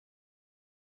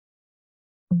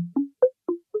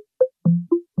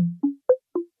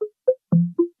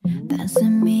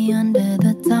dancing me under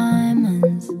the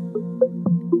diamonds,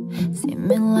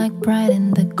 seeming like bright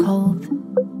in the cold.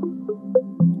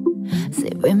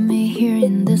 Sit with me here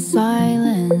in the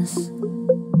silence,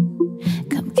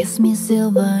 come kiss me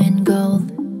silver and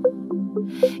gold.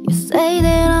 You say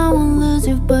that I won't lose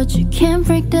you, but you can't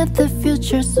predict the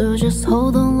future, so just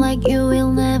hold on like you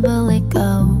will never let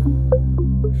go.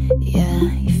 Yeah,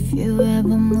 if you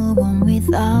ever move on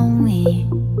without me,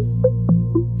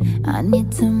 I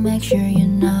need to make sure you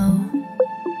know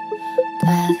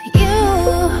that you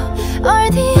are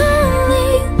the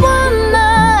only one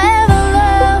I ever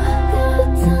love.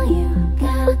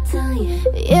 Gotta tell you,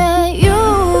 yeah, you.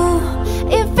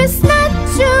 If it's not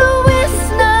you,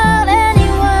 it's not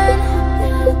anyone.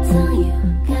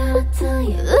 Gotta tell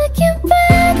you. Looking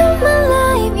back on my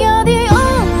life, you're the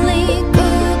only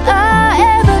good I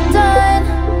ever done.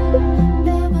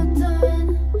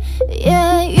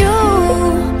 Yeah, you.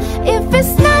 If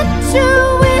it's not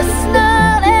you, it's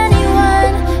not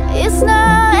anyone. It's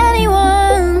not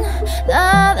anyone,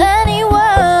 not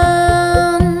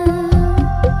anyone.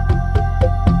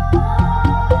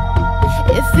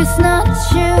 If it's not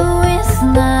you, it's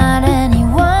not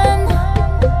anyone.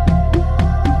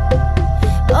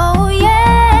 Oh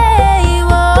yeah,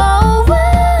 oh,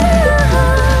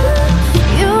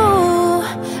 you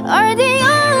are the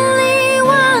only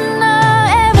one I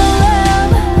ever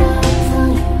love.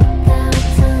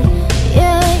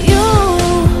 Yeah, you.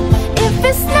 If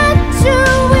it's not you,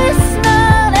 it's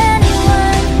not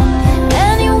anyone,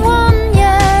 anyone,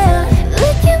 yeah.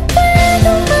 Looking back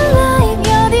on my life,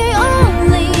 you're the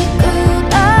only good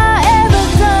I ever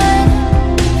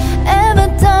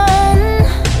done,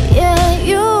 yeah,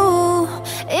 you.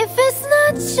 If it's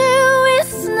not you,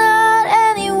 it's not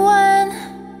anyone.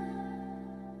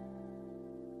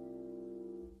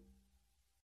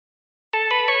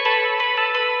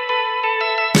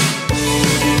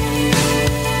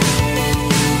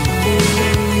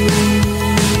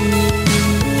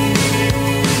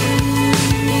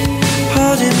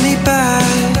 Holding me back,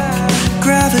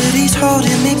 gravity's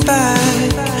holding me back.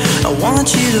 I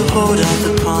want you to hold out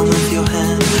the palm of your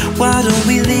hand. Why don't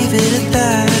we leave it at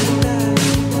that?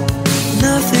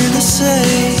 Nothing to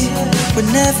say when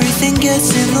everything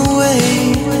gets in the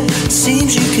way.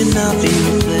 Seems you cannot be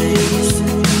replaced,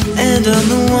 and I'm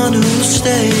the one who will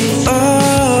stay.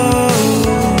 Oh,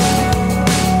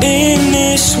 in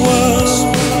this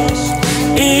world,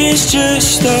 it's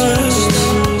just us.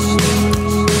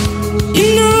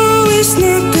 You know it's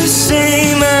not the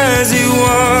same as it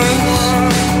was.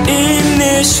 In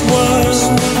this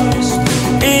world,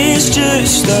 it's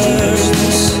just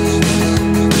us.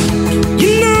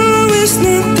 You know it's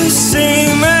not the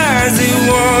same as it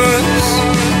was.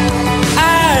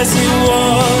 As it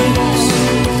was.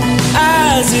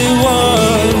 As it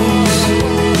was.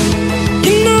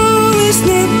 You know it's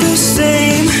not the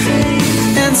same.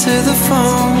 Answer the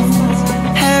phone.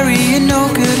 Harry, you're no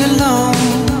good alone.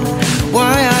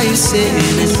 Why are you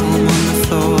sitting at home on the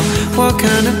floor? What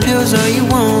kind of pills are you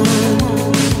on?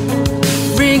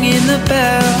 Ringing the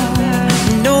bell,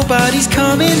 nobody's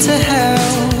coming to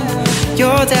help.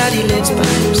 Your daddy lives by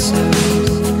himself,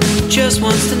 just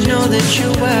wants to know that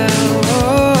you're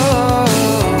well.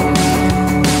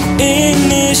 In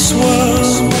this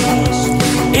world,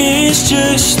 it's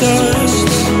just us.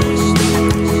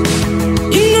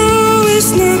 You know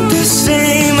it's not the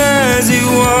same as it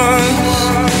was.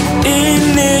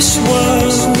 In this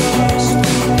world,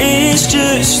 it's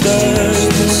just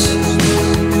us.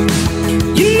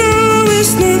 You know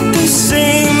it's not the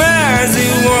same as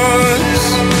it was.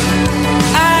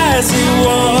 As it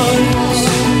was.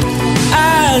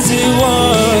 As it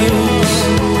was.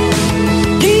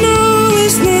 You know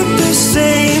it's not the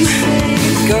same.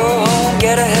 Go home,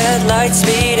 get a headlight,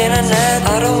 speed internet.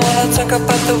 I don't wanna talk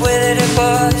about the way that it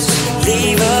was.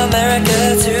 Leave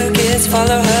America, 2 kids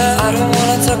follow her. I don't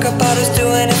wanna talk about who's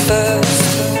doing it first.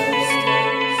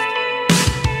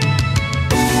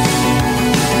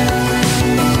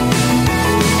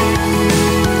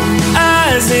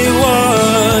 As it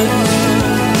was.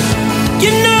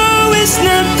 You know it's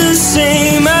not the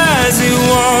same as it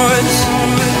was.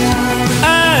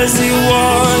 As it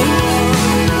was.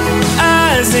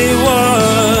 As it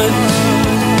was.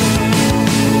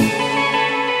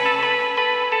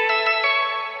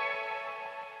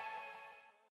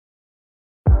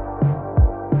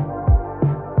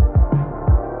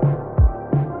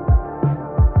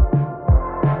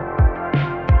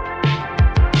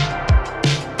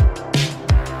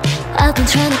 I've been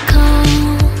trying to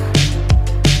call,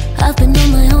 I've been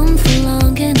on my own for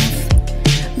long enough.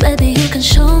 Maybe you can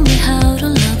show me how to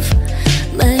love.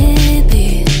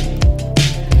 Maybe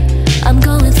I'm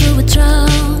going through a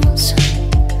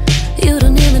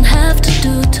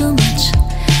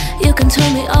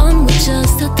turn me on with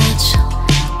just a touch,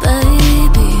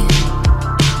 baby.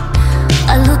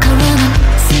 I look around and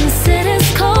since it is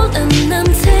cold and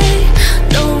empty,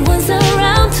 no one's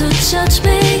around to judge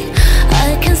me. I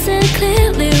can see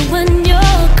clearly when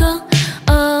you're gone.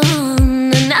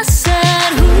 And I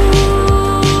said,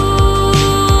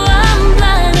 ooh, I'm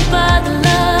blinded by the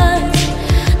lights.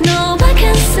 No, I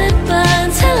can't sit by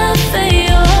until I feel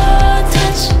your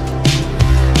touch.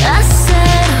 I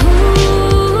said,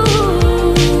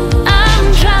 ooh, I'm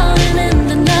drowning in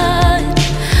the night.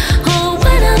 Oh,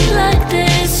 when I'm like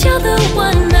this, you're the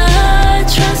one I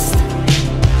trust.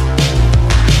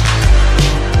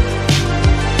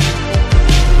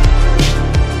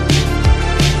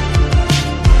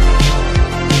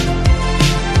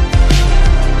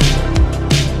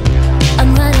 I'm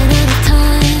running out of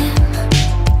time,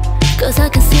 'cause I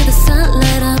can see the sun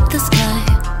light up the sky.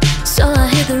 So I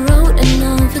hit the road in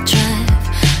overdrive,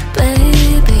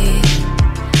 baby.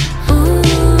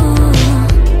 Ooh,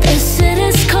 this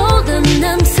city's cold and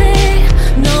empty.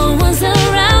 No one's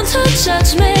around to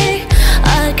judge me.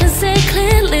 I can see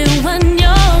clearly when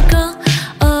you're gone.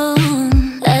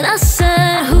 And I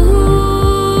said,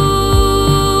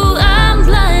 ooh, I'm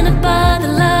blinded by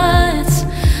the lights.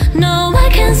 No, I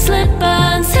can't slip by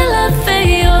until I feel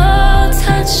your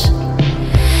touch.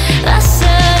 I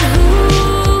said,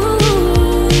 ooh,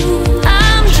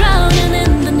 I'm drowning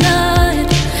in the night.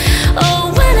 Oh,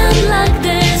 when I'm like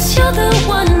this, you're the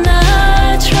one I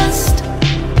trust.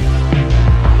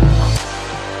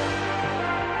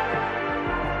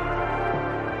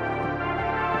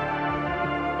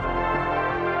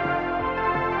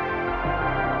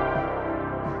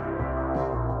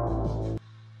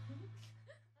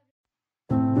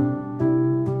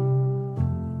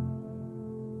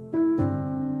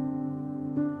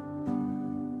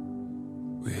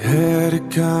 We had a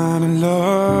kind of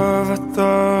love, I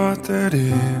thought that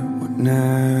it would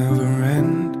never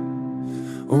end.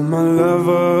 Oh my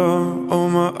lover, oh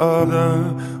my other,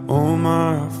 oh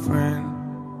my friend.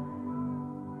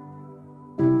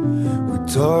 We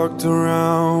talked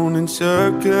around in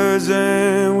circles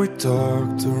and we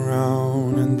talked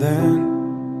around, and then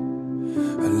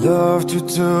I loved you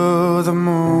to the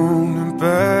moon and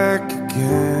back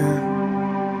again.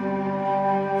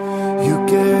 You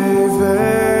gave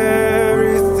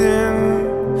everything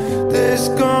this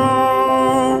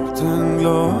golden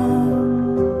glow.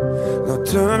 Now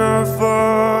turn off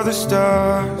all the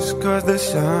stars, 'cause the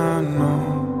sun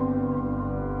knows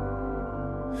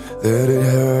that it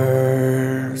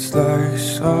hurts like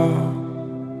so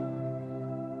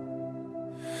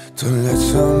to let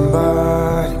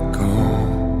somebody go.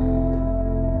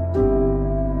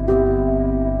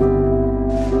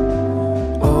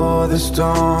 All the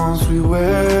storms we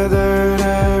weathered,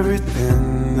 everything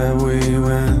that we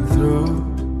went through.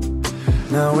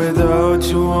 Now without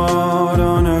you, what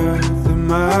on earth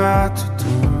am I to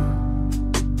do?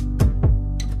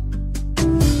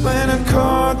 When I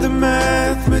called the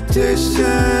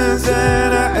mathematicians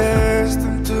and I asked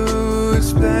them to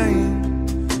explain,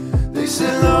 they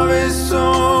said love is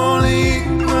only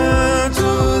equal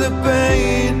to the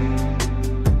pain.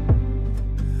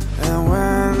 And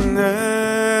when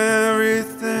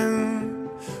everything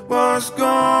was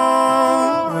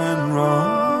going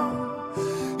wrong,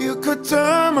 you could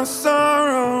turn my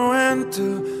sorrow into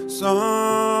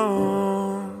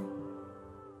song.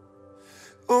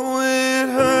 Oh, it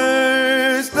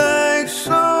hurts like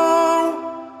so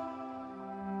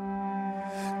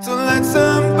to let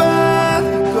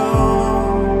somebody go.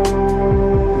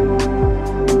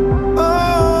 Oh,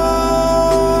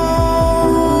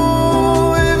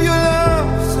 if you love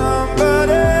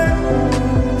somebody,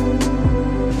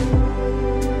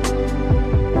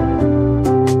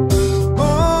 oh,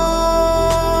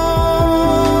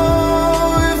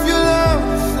 if you love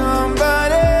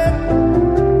somebody,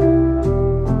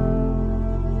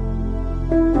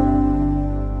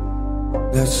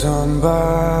 let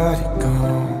somebody go.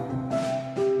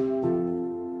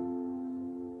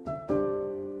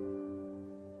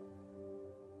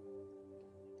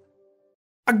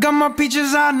 I got my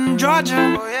peaches out in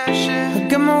Georgia. Oh yeah, shit. I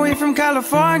got my weed from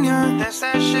California. That's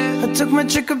that shit. I took my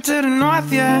chick up to the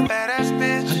north, yeah. Badass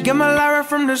bitch. I get my Lyra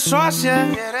from the source, yeah.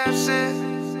 Yeah, that's it.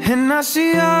 And I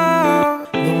see you,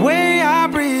 the way I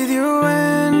breathe you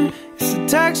in. It's the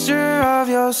texture of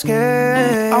your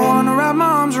skin. I wanna wrap my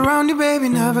arms around you, baby,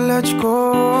 never let you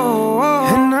go.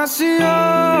 And I see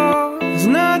you, there's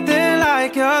nothing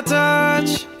like your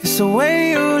touch. It's the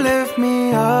way you lift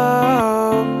me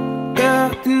up,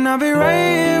 yeah. And I'll be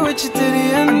right here with you to the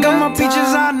end. I got my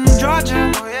peaches out in Georgia.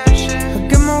 Oh yeah, shit. I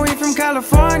get my weed from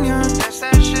California. That's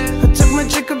that shit. I took my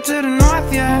chick up to the north,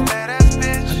 yeah. Badass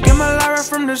my light right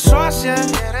from the source, yeah.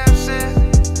 That's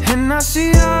it. And I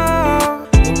see all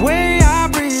the way I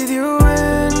breathe you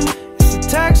in. It's the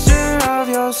texture of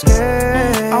your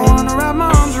skin. I wanna wrap my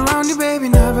arms around you, baby,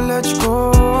 never let you go.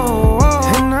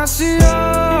 And I see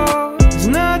all, there's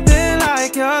nothing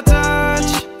like your touch.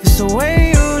 It's the way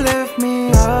you lift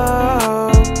me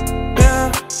up,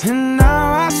 yeah. And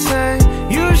now I say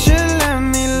you should let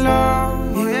me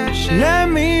love you. Let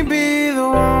me be the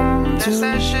one to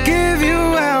give you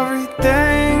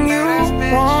everything you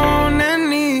want and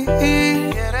need.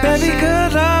 Baby,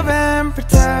 good love and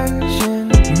protection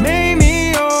made me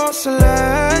your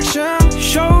selection.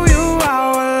 Show you how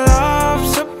love's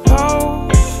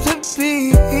supposed to be.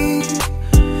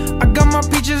 I got my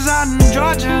peaches out in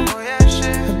Georgia.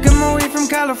 I got my weed from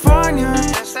California. I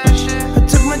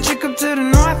took my chick up to the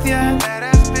north, yeah.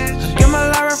 I get my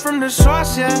light right from the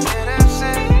source, yeah.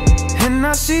 And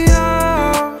I see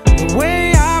all the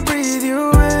way I breathe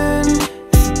you in.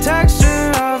 It's the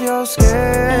texture of your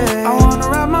skin. I wanna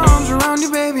wrap my arms around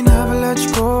you, baby, never let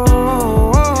you go.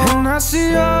 And I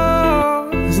see all,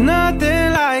 there's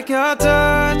nothing like your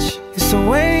touch. It's the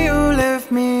way you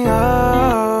lift me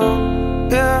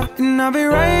up, yeah. And I'll be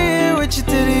right here with you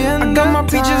to the end. I got my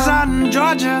peaches out in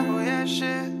Georgia. Oh yeah,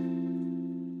 shit.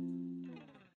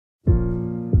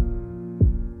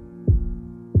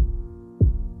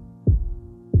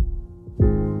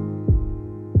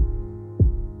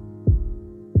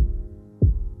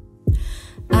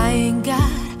 I ain't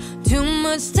got too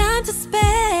much time to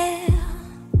spare,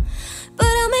 but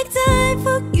I'll make time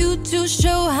for you to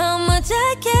show how much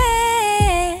I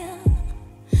care.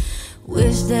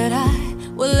 Wish that I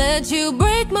would let you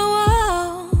break my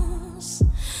walls,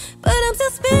 but I'm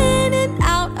still spinning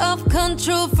out of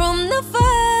control from the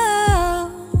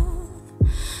fall.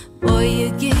 Boy, you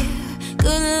give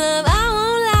good love, I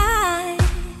won't lie.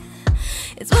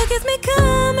 It's what gets me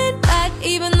coming back,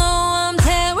 even though I'm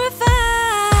terrified.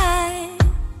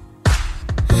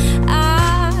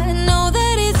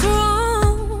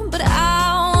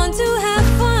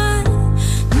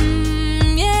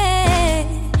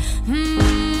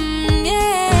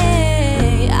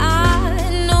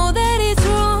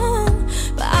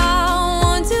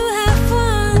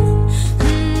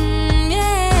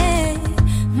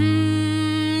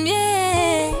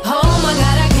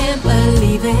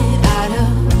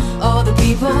 All the people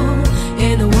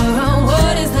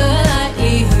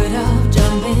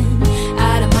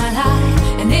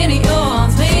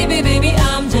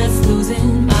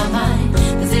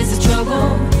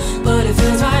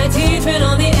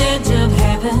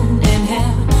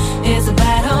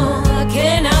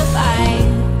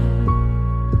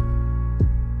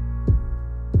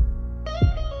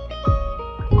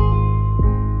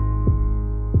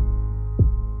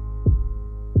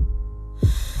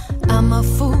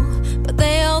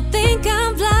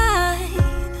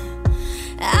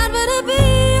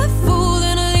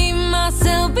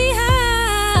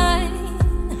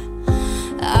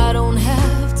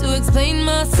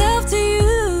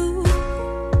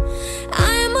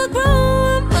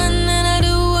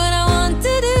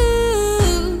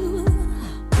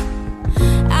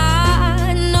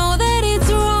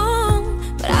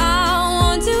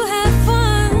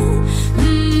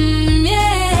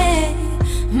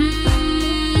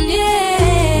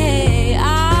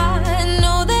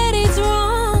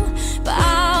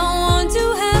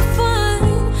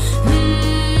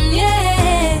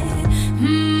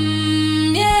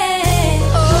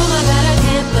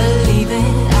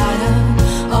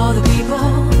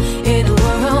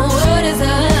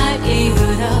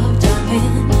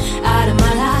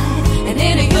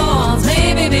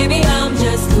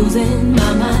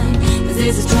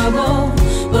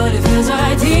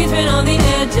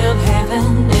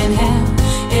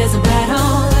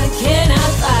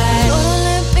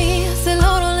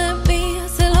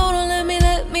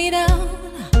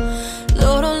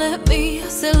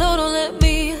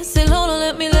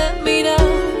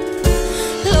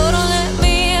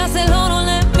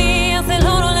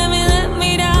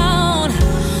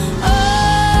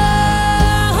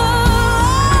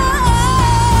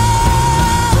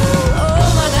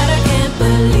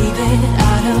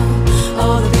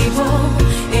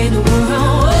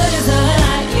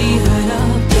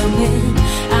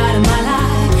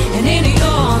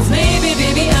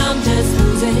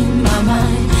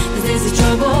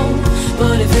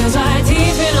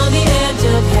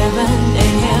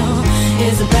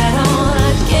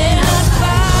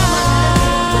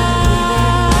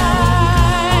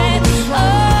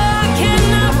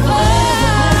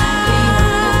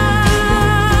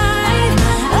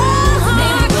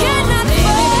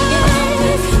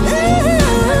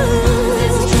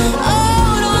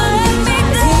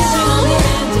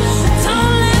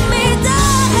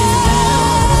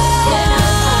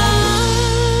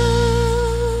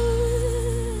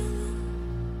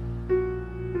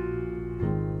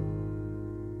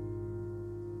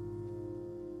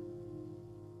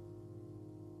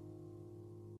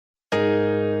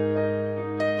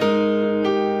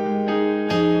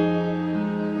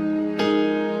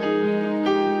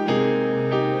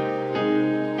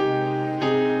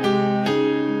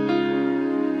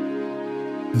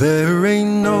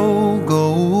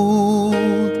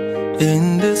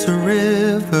in this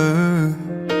river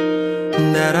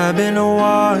that I've been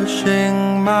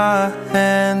washing my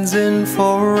hands in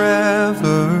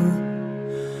forever.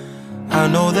 I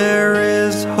know there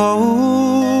is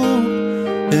hope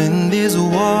in these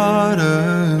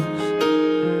waters,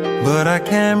 but I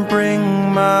can't bring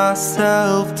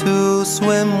myself to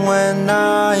swim when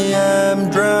I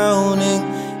am drowning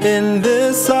in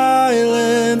this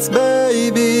silence.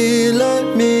 Baby,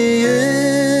 let me in.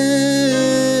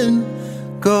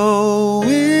 Go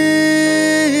easy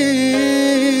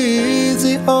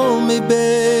on me,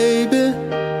 baby.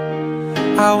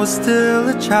 I was still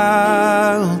a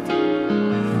child,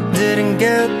 didn't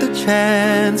get the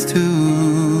chance to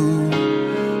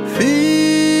feel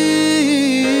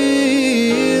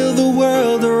the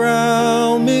world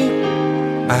around me.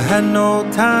 I had no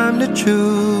time to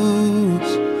choose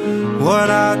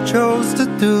what I chose to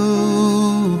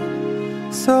do.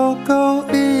 So go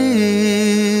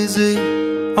easy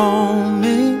on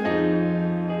me.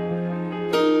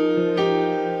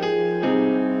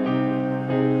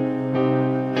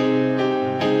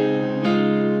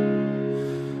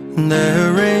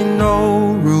 There ain't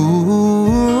no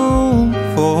room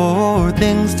for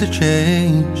things to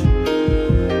change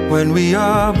when we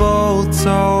are both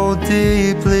so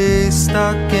deeply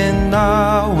stuck in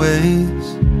our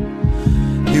ways.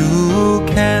 You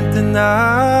can't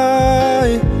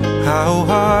deny how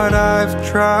hard I've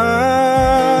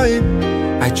tried.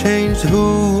 I changed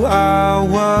who I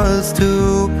was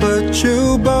to put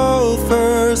you both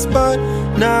first, but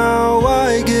now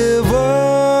I give up.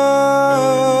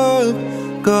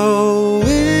 Go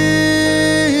easy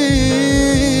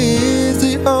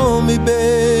on me,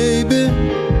 baby.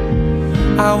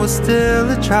 I was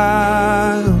still a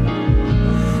child,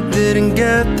 didn't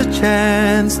get the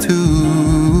chance to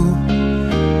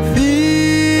feel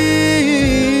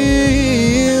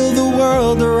the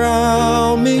world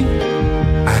around me.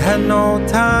 I had no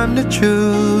time to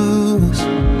choose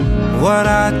what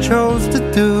I chose to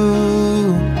do.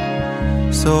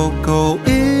 So go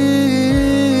easy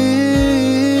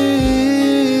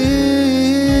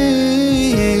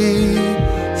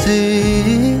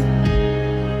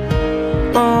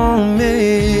on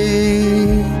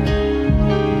me.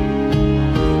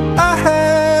 I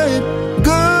had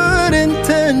good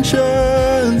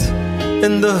intentions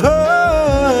and the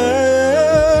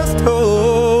highest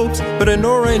hopes, but I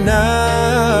know right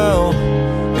now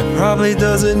it probably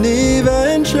doesn't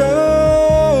even show.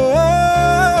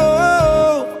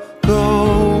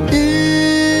 Go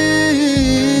easy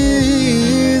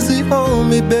on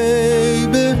me,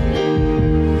 baby.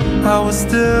 I was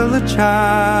still a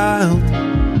child,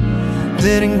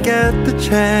 didn't get the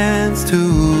chance to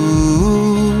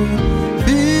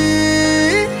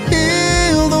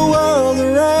feel the world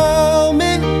around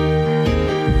me.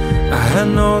 I had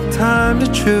no time to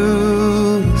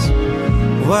choose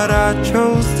what I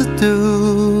chose to do.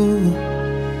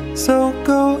 So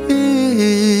go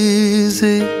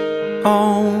easy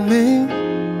on me.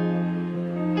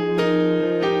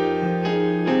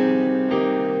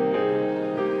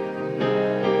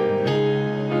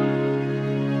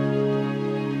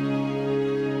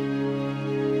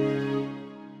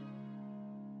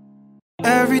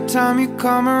 Every time you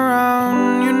come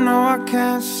around, you know I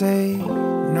can't say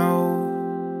no.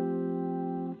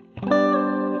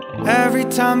 Every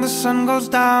time the sun goes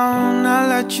down, I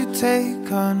let you take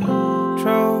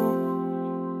control.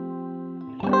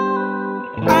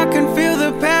 I can feel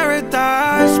the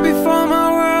paradise before my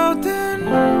world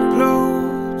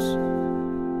implodes.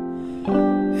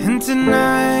 And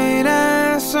tonight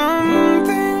there's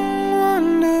something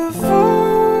wonderful.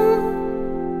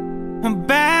 My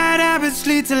bad habits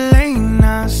lead to late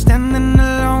nights, standing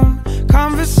alone.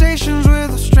 Conversations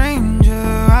with a stranger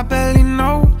I barely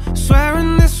know.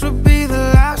 Swearing this would be the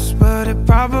last, but it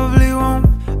probably won't.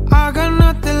 I got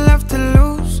nothing left to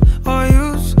lose or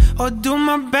use or do.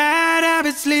 My bad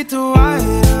habits lead to wide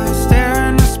eyes staring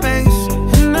into space,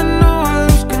 and I know I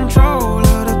lose control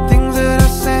of the things that I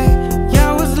say.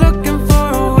 Yeah, I was looking for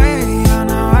a way, yeah,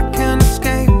 now I can't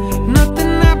escape.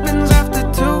 Nothing happens after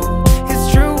two. It's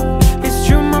true, it's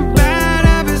true. My bad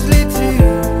habits lead to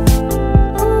you.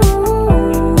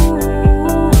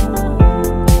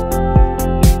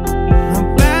 My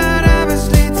bad habits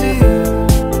lead to you.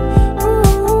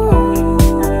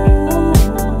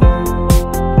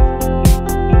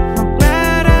 My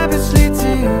bad habits lead to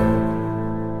you.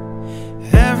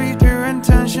 Every pure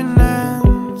intention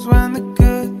ends when the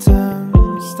good time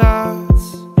starts.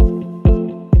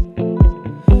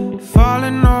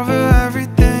 Falling over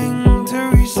everything to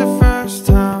reach the first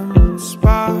time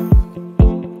spark.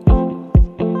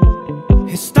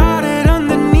 It started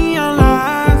under neon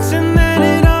lights and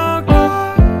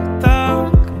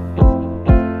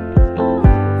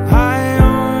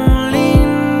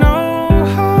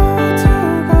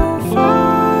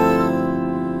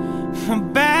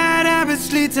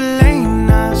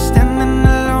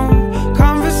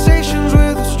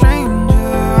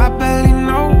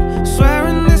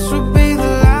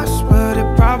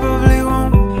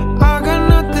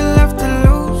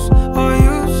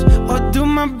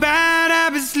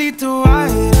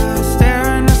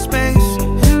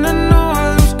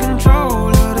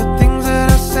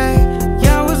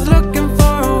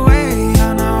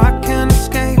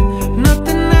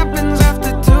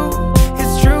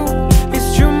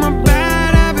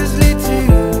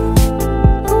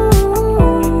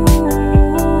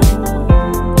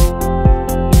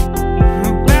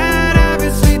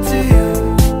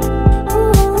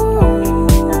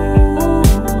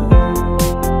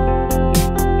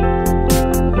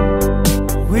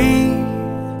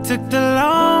took the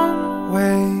long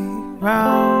way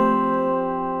round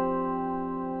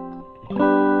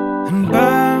and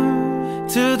burned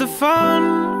till the fun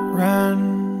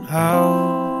ran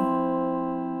out.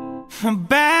 My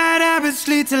bad habits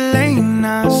lead to late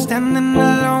nights, standing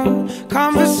alone,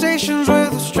 conversations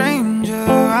with a stranger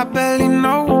I barely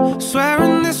know,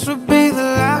 swearing this would be the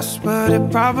last, but it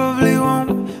probably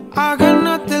won't. I got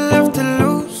nothing left to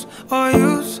lose or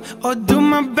use, or do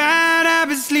my bad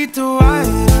habits lead to wide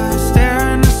eyes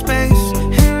stare into space,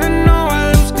 and I know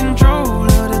I lose control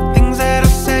of the things that I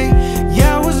say.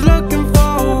 Yeah, I was looking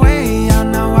for a way out,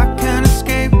 now I can't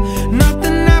escape.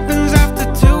 Nothing happens after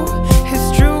two, it's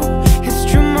true, it's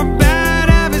true. My bad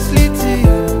habits lead to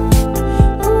you.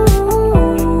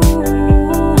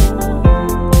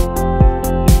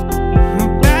 My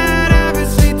bad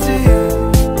habits lead to you.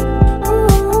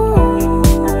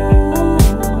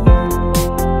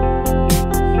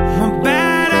 My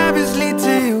bad habits lead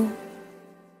to you.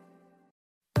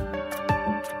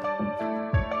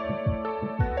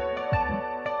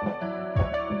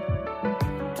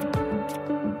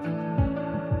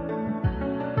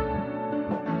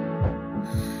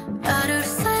 I do the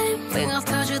same thing. I've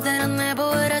told you that I never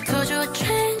would. I told you I'd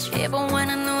change, even when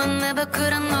I knew I never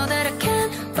could. I know that I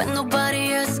can't find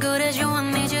nobody as good as you. I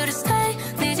need you to stay,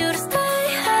 need you to stay.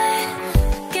 Hey,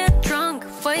 get drunk,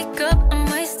 wake up, I'm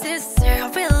wasted here. I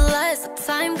realize the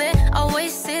time that I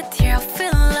wasted here. I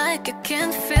feel like you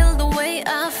can't feel the way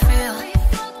I feel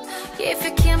if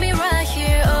you can't be right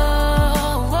here. Oh,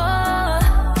 oh,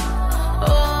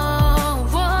 oh,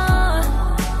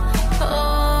 oh,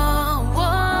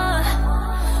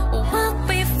 oh. We'll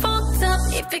be fucked up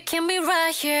if you can't be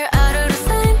right here. I do the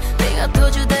same thing. I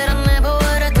told you that I never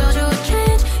would. I told you I'd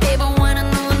change, even when I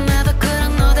knew I never could. I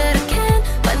know that I can't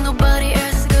find nobody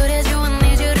else as good as you. I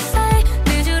need you to stay,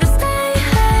 need you to stay.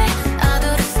 Hey, I do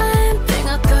the same thing.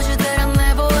 I told you that I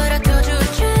never would. I told you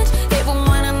I'd change, even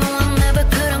when I knew I never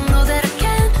could. I know that I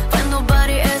can't find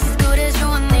nobody else as good as you.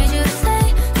 I need you to stay,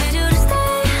 need you to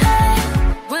stay. Hey,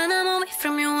 when I'm away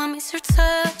from you, I miss your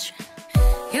touch.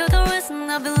 You're the reason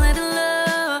I believe in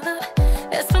love.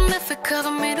 It's been difficult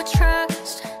for me to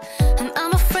trust, and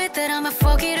I'm afraid that I might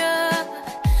fuck it up.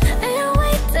 And you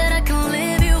wait that I can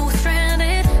leave you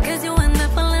stranded, cause you end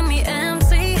up leaving me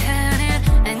empty-handed.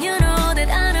 And you know that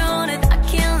I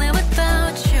can't live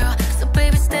without you. So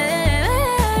baby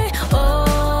stay. Oh,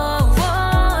 oh,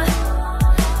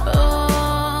 oh,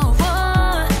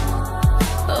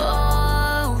 oh,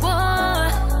 oh, oh.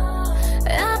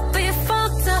 I'll be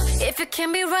fucked up if you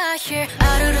can't be right here.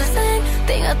 I do the same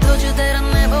thing. I told you that I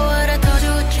never would. I told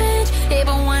you I'd change,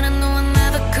 even when I knew I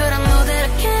never could. I know that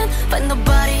I can't find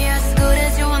nobody as good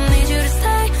as you. I need you to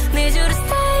stay, need you to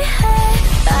stay. Hey,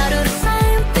 I do the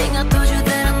same thing. I told you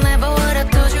that I never would. I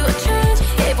told you I'd change,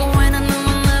 even when I knew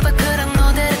I never could. I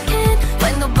know that I can't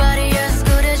find nobody as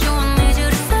good as you. I need you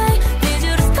to stay, need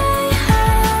you to stay.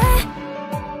 Hey.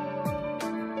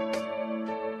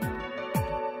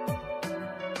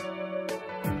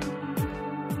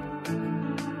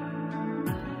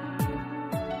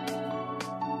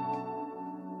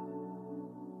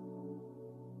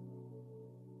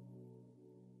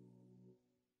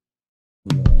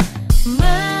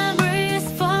 Memories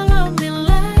follow me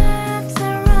left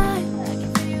and right.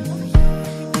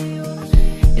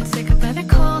 You take up every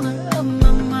corner of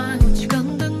my mind. What you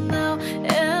gonna do now?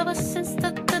 Ever since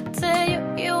the day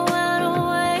you went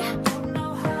away,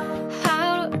 how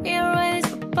to erase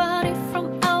my body from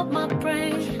out my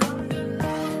brain.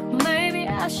 Maybe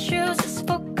I should just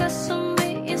focus on me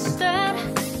instead.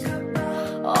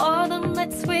 All the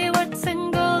nights we were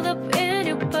tangled up in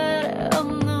your bed. Oh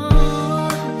no.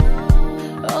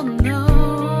 Oh no,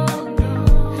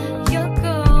 you're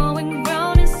going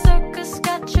round in circles,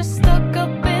 got you stuck up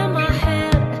in my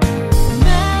head.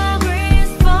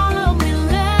 Memories follow me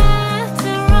left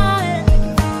and right.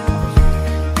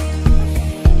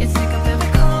 You take up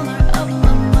every corner of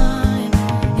my mind.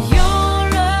 Your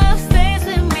love stays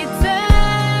with me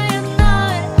day and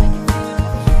night.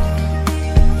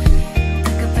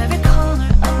 Take up every corner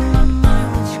of my mind.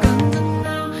 What you gonna do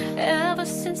now? Ever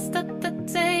since the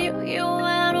day you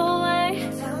went away,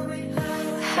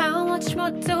 how much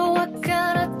more do I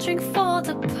gotta drink for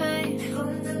the pain?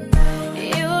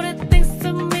 You did things to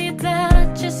me that I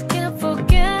just can't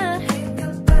forget.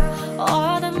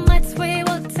 All the nights we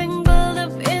were tangled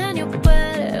up in your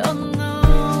bed. Oh no,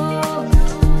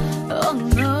 oh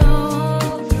no.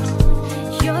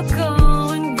 You're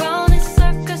going round in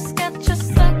circles, got you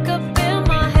stuck up in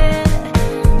my head.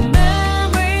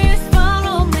 Memories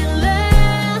follow me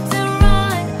left and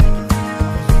right.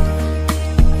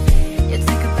 You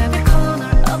take up every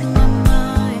corner of my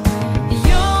mind.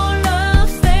 Your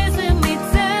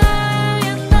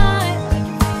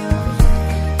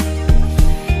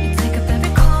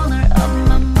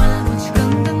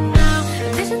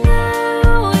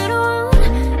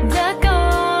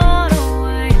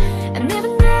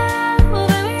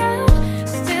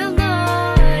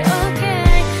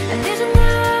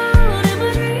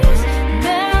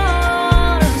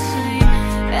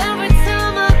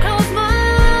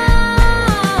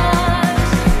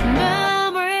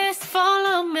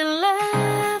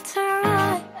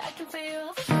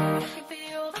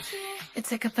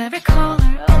take up every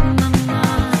corner of my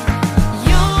mind.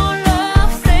 Your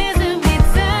love stays with me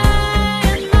day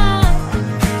and night.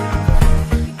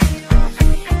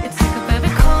 You take up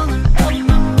every corner of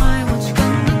my mind. What you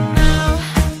gonna do now?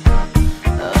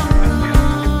 Oh no.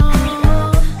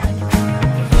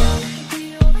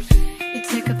 You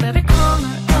take up every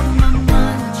corner of my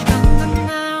mind. What you gonna do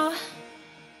now?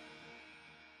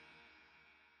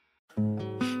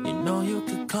 You know you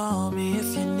could call me if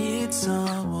you need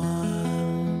someone.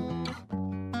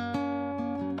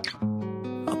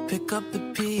 I'll pick up the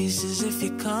pieces if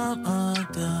you come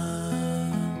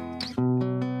undone.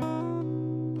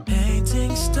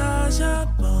 Painting stars up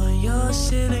on your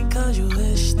ceiling 'cause you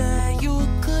wish that you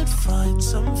could find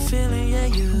some feeling. Yeah,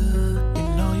 you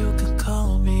know you could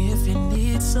call me if you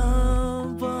need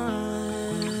someone.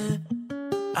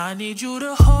 I need you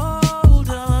to hold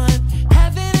on.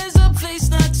 Heaven is a place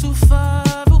not too far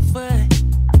away.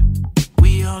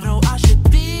 We all know I should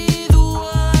be the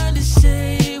one to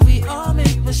say we all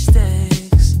make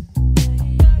mistakes.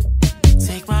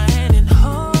 Take my hand and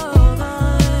hold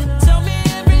on. Tell me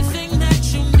everything that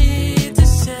you need to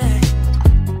say,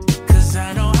 'cause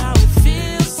I know how it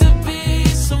feels to be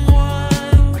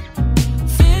someone.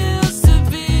 Feels to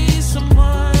be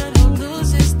someone who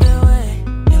loses their way.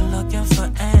 You're looking for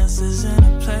answers in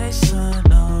a place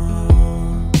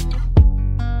unknown.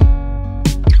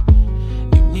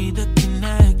 You need a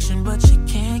connection, but you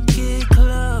can't get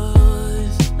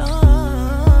close. No.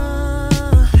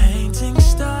 Painting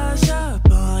stars up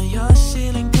on your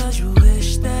ceiling 'cause you wish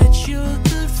that you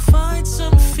could find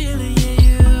some feeling.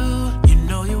 Yeah, you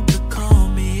know you could call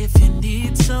me if you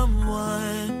need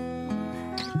someone.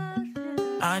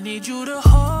 I need you to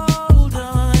hold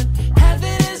on.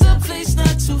 Heaven is a place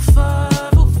not too far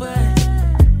away.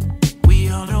 We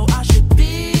all know I should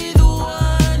be the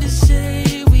one to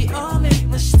say we all make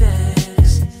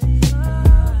mistakes.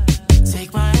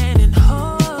 Take my hand and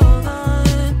hold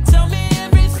on. Tell me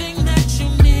everything that you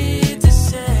need to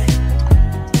say,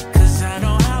 'cause I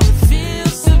know how it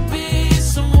feels to be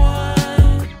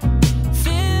someone.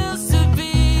 Feels to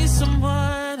be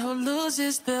someone who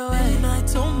loses their way. Midnight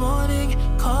till morning,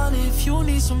 call if you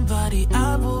need somebody.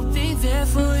 I will be there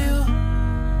for you.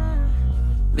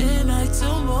 Midnight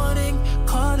till morning,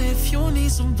 call if you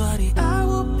need somebody. I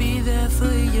will be there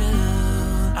for you.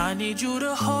 I need you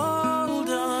to hold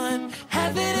on.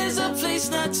 Heaven is a place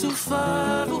not too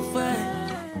far away.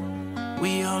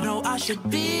 We all know I should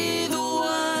be the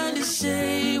one to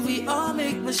say we all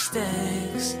make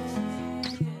mistakes.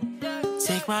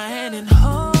 Take my hand and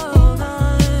hold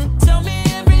on. Tell me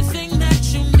everything that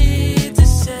you need to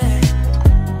say,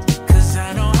 'cause I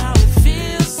know how it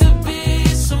feels to be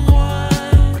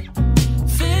someone.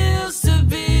 Feels to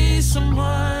be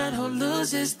someone who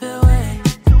loses their way.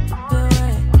 Their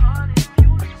way.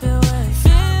 Their way.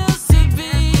 Feels to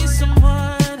be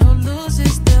someone who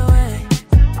loses their way.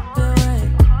 Their way.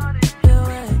 Their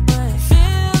way.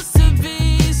 Feels to be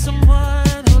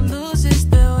someone who loses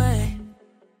their way.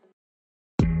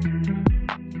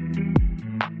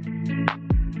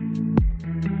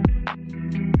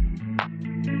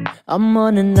 I'm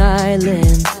on an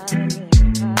island,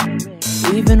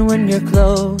 even when you're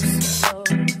close.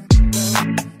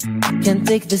 Can't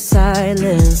take the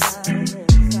silence,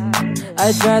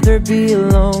 I'd rather be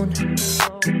alone.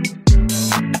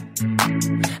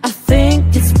 I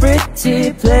think it's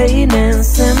pretty plain and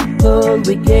simple.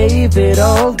 We gave it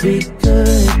all we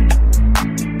could.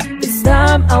 It's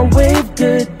time I wave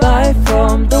goodbye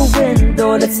from the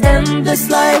window. Let's end this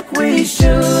like we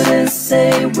should and say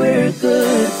we're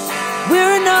good.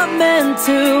 We're not meant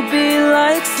to be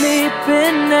like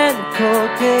sleeping and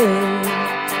cocaine.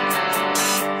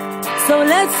 So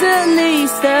let's at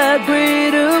least agree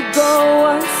to go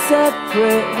our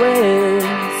separate ways.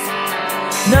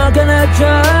 Not gonna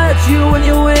judge you when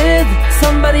you're with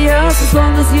somebody else, as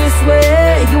long as you swear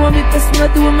you want me best when I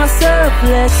do it myself.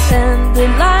 Let's end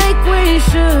it like we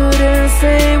should and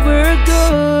say we're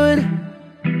good.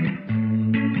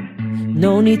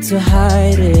 No need to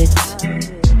hide it.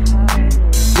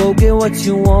 Go get what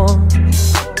you want.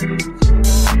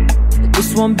 This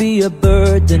won't be a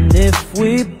burden if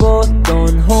we both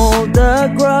don't hold a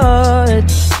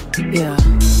grudge. Yeah,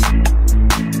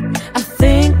 I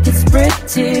think it's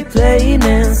pretty plain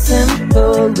and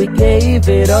simple. We gave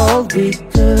it all we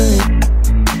could.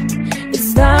 It's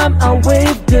time I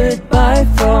wave goodbye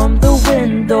from the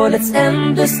window. Let's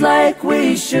end this like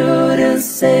we should and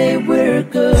say we're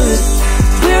good.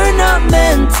 We're not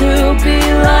meant to be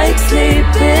like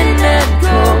sleeping and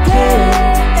cocaine.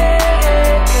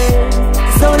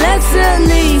 So let's at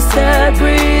least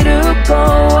agree to go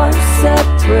our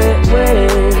separate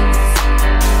ways.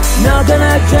 Not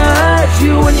gonna judge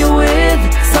you when you're with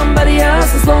somebody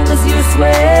else, as long as you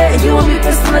swear you want me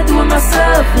best when I do it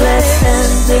myself. Let's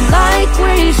end it like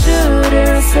we should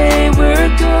and say we're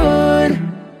good.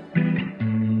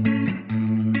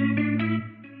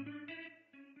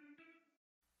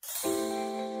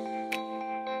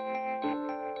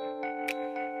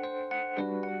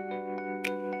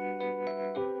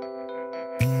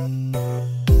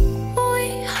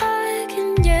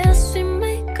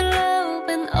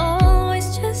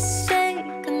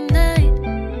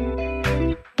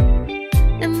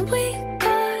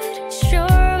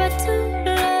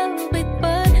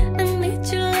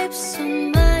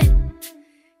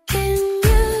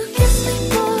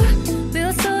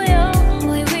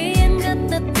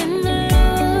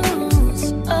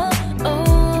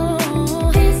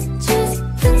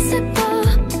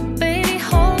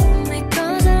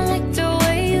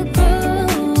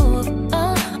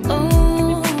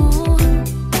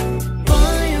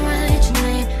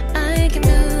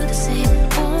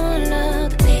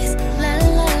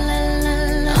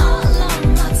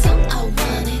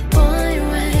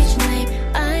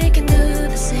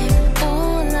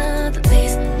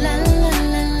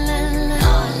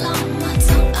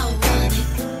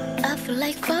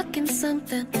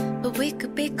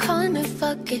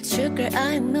 Sugar,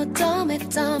 I know, dummy.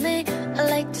 I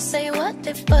like to say what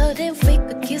if, but if we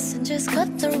could kiss and just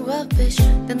cut the rubbish,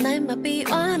 then I might be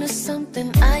on to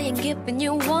something. I ain't giving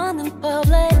you one in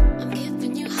public, I'm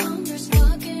giving you hundreds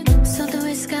fucking. Something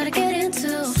we just gotta get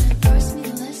into. First need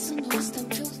a lesson, wisdom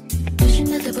tooth. Wishing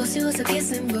that the pussy was a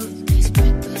kissing booth. These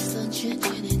breakfast, lunch, and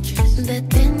gin and juice. That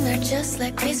dinner just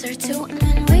like razor too. And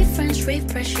when we French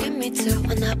refresh, give me two.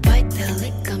 When I bite the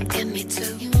lip, come get me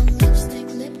two. You want lipstick,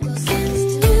 lip gloss,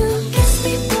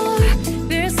 before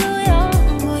we're so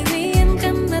young, boy, we ain't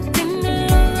got nothing to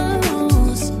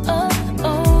lose.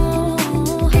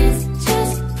 Oh, it's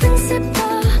just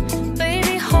principle.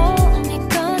 Baby, hold me,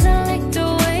 'cause I like the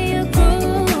way you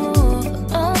groove.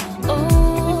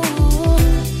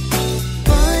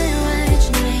 Boy, write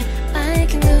your name, I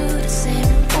can do the same.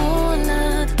 All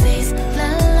of the days, la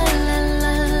la la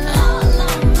la. All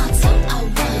on my tongue, I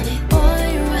want it. Boy,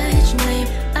 write your name,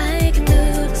 I can do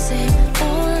the same.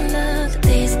 All of the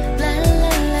days, la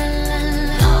la la la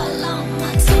la. All on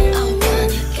my tongue, I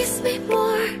want it. Kiss me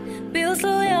more, feel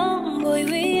so young, boy,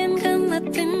 we ain't got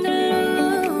nothing to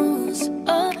lose.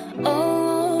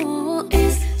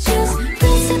 It's just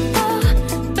principle.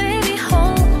 Baby,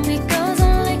 hold me, 'cause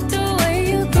I like the way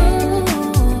you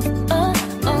groove.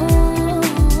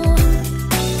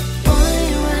 Boy,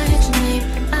 write your name,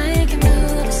 I can do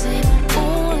the same.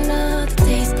 All of the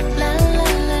days, la la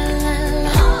la la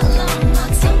la. All on my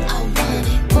tongue, I want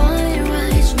it. Boy,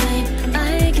 write your name,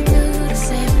 I can do the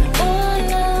same. All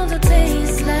of the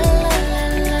days, la la la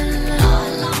la la.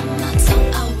 All on my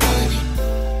tongue, I want it.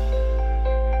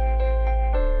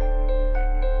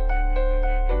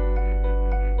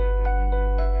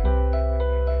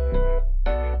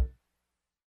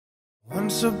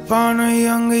 Once upon a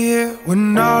younger year,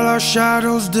 when all our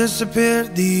shadows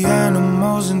disappeared, the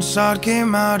animals inside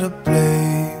came out of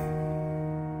play.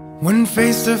 When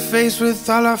face to face with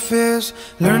all our fears,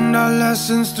 learned our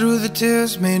lessons through the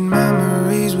tears, made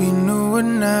memories we knew would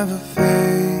never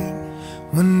fade.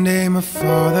 One day my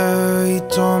father, he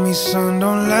told me, son,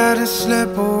 don't let it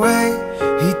slip away.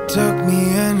 He took me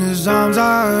in his arms,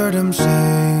 I heard him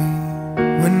say,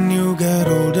 when you get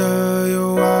older,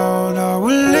 your world I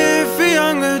will live for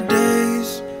younger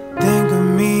days. Think of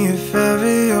me if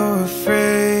ever you're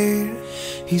afraid.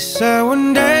 He said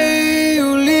one day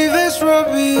you'll leave this world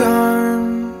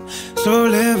behind, so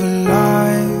live a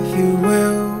life you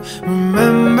will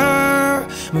remember.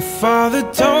 My father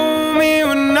told me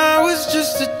when I was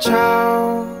just a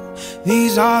child,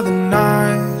 these are the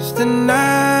nights that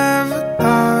never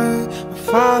die. My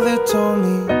father told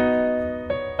me.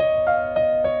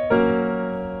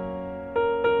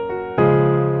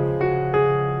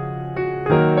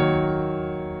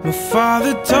 My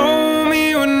father told me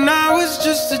when I was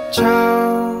just a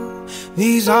child,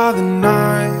 these are the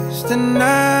nights that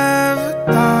never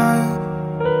die.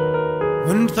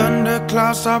 When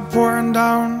thunderclouds are pouring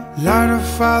down, light a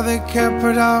fire that can't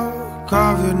put out,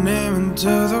 carve your name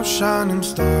into those shining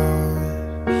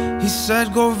stars. He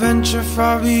said go venture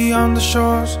far beyond the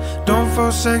shores, don't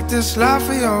forsake this life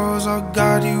of yours, I'll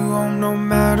guide you home no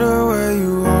matter where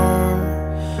you are.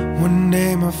 One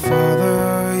day my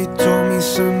father, he told me,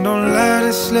 son, don't let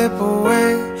it slip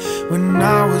away. When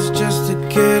I was just a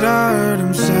kid, I heard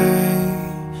him say,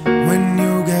 when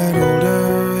you get older,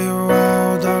 your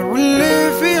world out will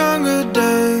live for younger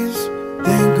days.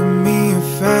 Think of me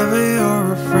if ever you're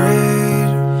afraid.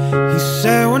 He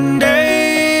said one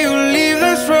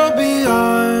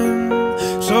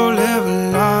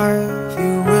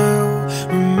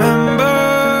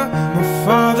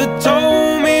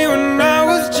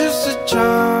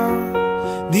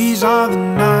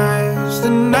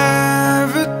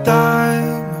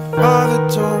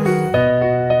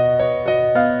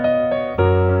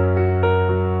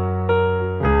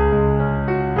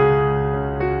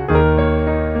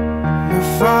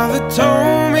father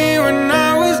told me when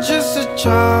I was just a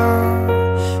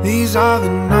child, these are the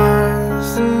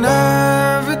nights that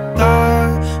never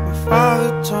die. My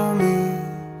father told me,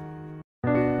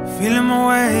 feeling my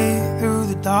way through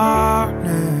the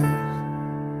darkness,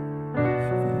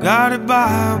 guided by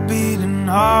a beating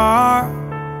heart.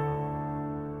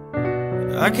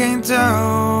 I can't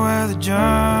tell where the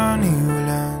journey will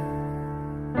end,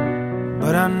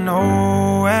 but I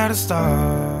know where to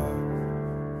start.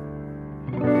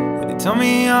 They tell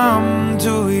me I'm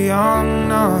too young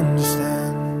to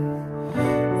understand.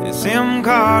 They say I'm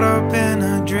caught up in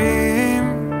a dream.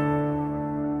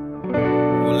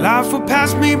 Well, life will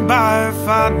pass me by if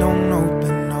I don't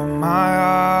open up my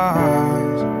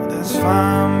eyes. Well, that's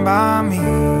fine by me.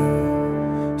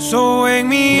 So wake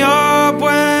me up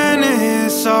when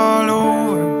it's all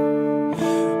over,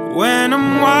 when I'm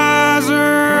wiser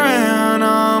and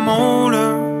I'm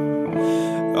older.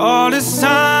 All this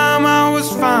time I was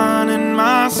finding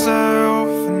myself,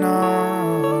 and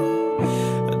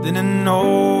I didn't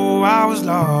know I was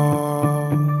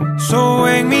lost. So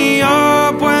wake me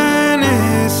up when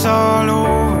it's all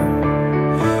over,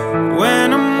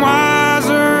 when I'm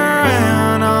wiser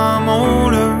and I'm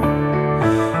older.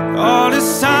 All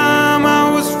this time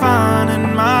I was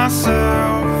finding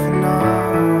myself, and I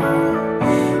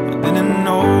didn't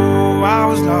know I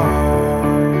was lost.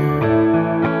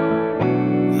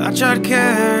 I tried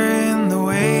carrying the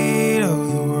weight of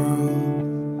the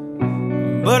world,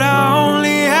 but I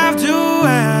only have 2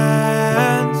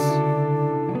 hands.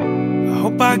 I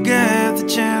hope I get the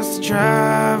chance to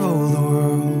travel the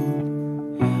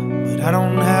world, but I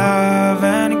don't have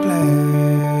any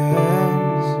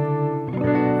plans.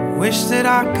 Wish that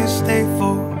I could stay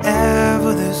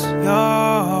forever this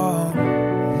young,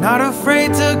 not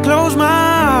afraid to close my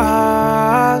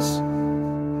eyes.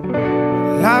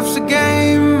 Life's a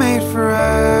game made for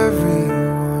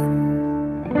everyone,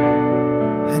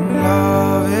 and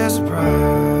love is a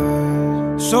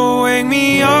prize. So wake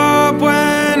me up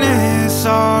when it's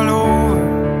all over,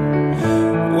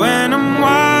 when I'm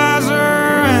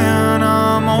wiser and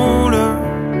I'm older.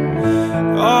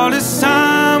 All this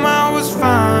time I was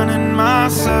finding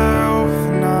myself,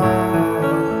 and I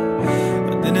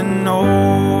didn't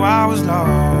know I was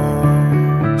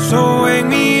lost. So wake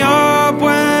me up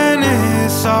when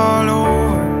it's all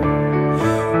over,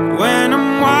 when I'm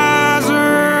wiser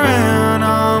and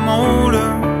I'm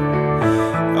older.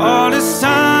 All this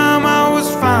time I was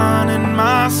finding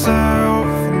myself,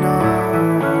 and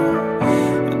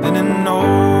I didn't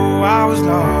know I was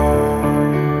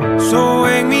lost. So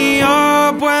wake me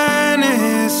up when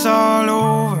it's all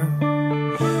over,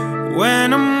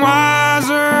 when I'm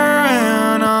wiser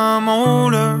and I'm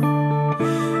older.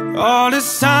 All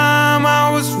this time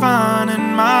I was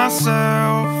finding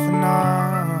myself, and I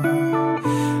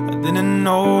didn't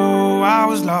know I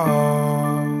was lost.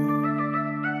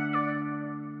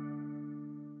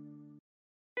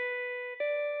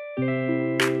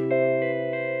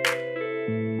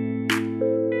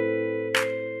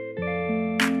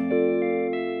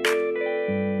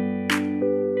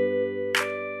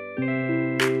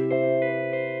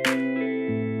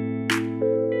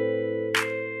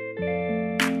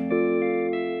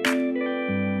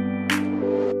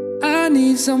 I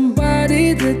need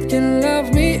somebody that can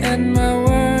love me at my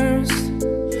worst.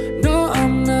 No,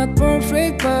 I'm not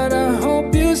perfect, but I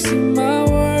hope you see my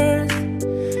worth.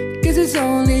 'Cause it's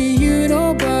only you,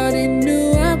 nobody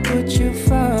knew I put you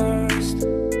first.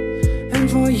 And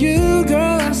for you,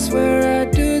 girl, I swear I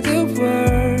do the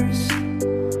worst.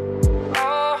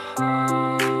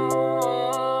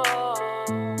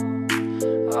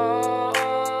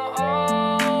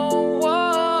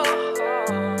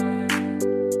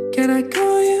 Can I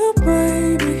call you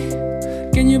baby?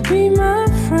 Can you be my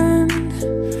friend?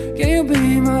 Can you be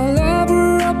my lover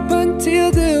up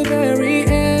until the very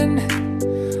end?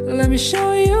 Let me show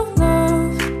you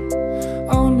love,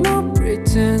 oh no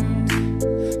pretend.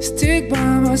 Stick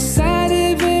by my side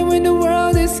even when the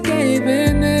world is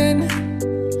caving in.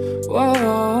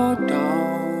 Whoa,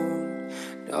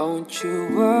 don't you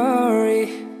worry,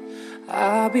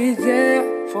 I'll be there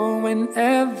for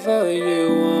whenever you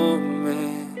want me.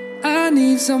 I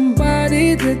need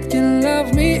somebody that can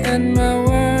love me at my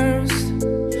worst.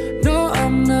 No,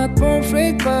 I'm not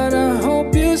perfect, but I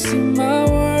hope you see my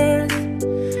worth.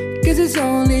 'Cause it's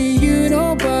only you,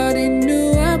 nobody knew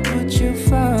I put you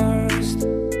first.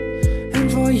 And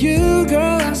for you,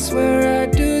 girl, I swear I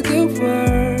do the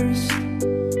worst.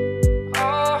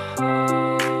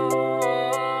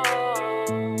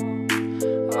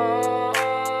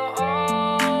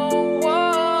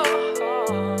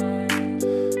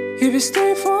 If you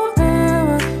stay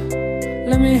forever,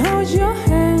 let me hold your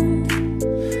hand.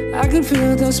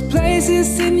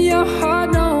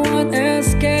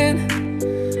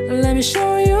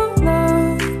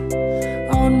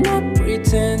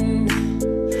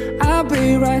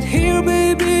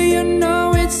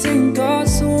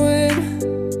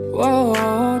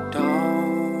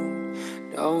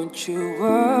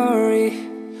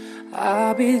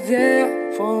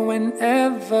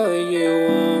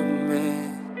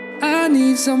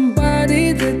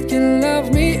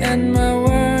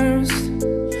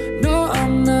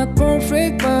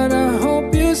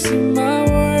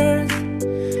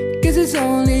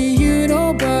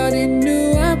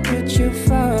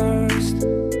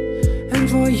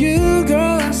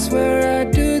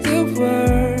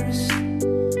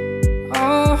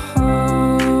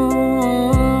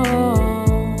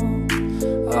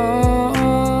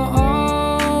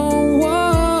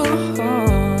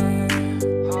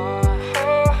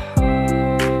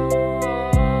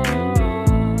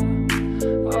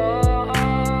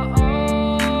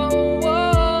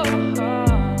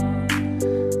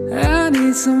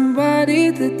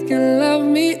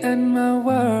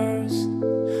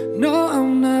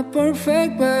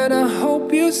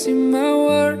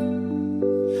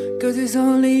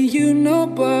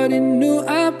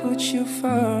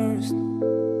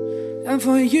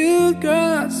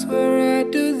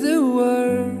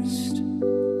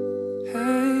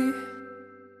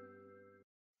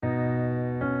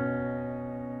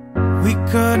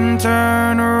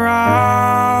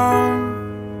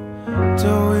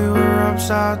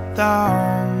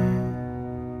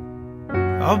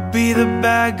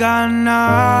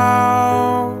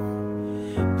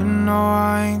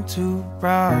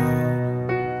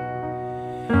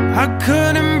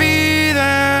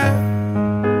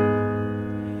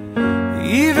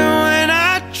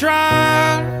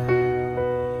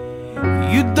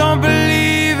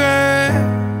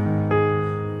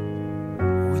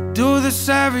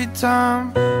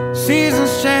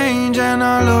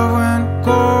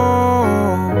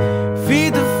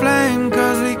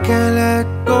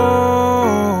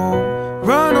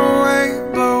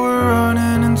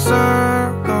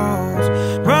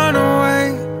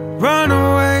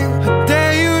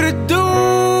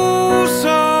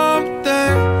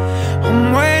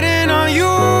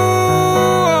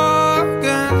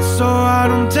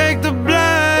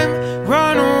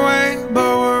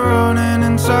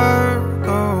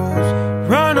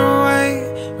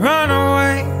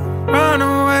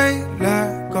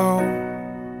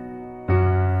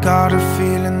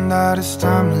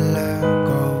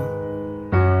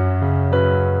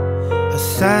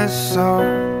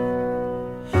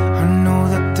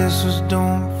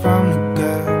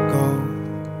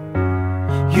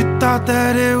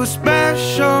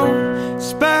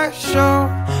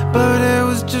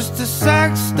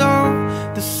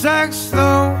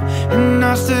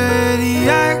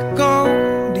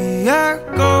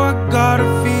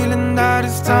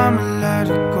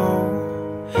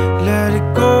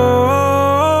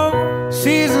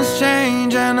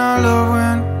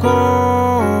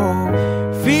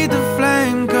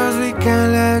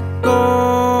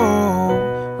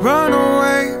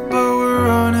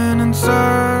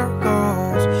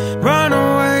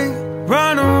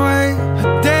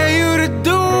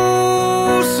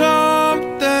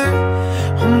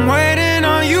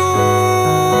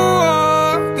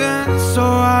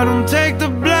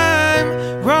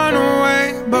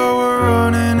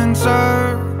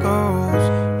 goes.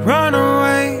 Run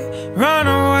away, run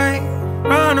away,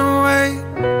 run away.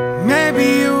 Maybe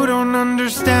you don't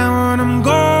understand what I'm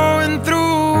going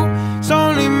through. It's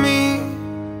only me.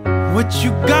 What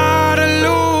you gotta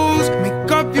lose?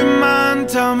 Make up your mind,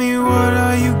 tell me what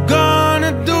are you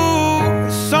gonna do?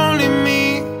 It's only me.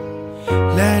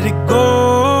 Let it go.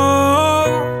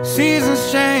 Seasons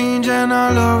change and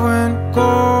our love went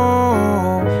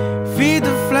cold. Feed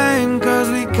the flame cause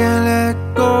we can't let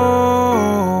go.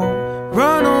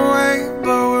 Run away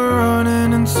but we're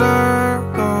running in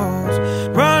circles.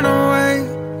 Run away,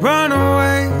 run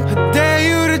away. I dare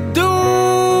you to do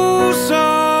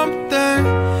something.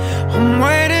 I'm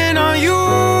waiting on you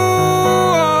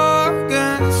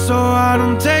again, so I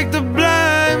don't take the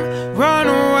blame. Run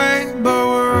away but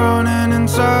we're running in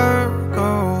circles.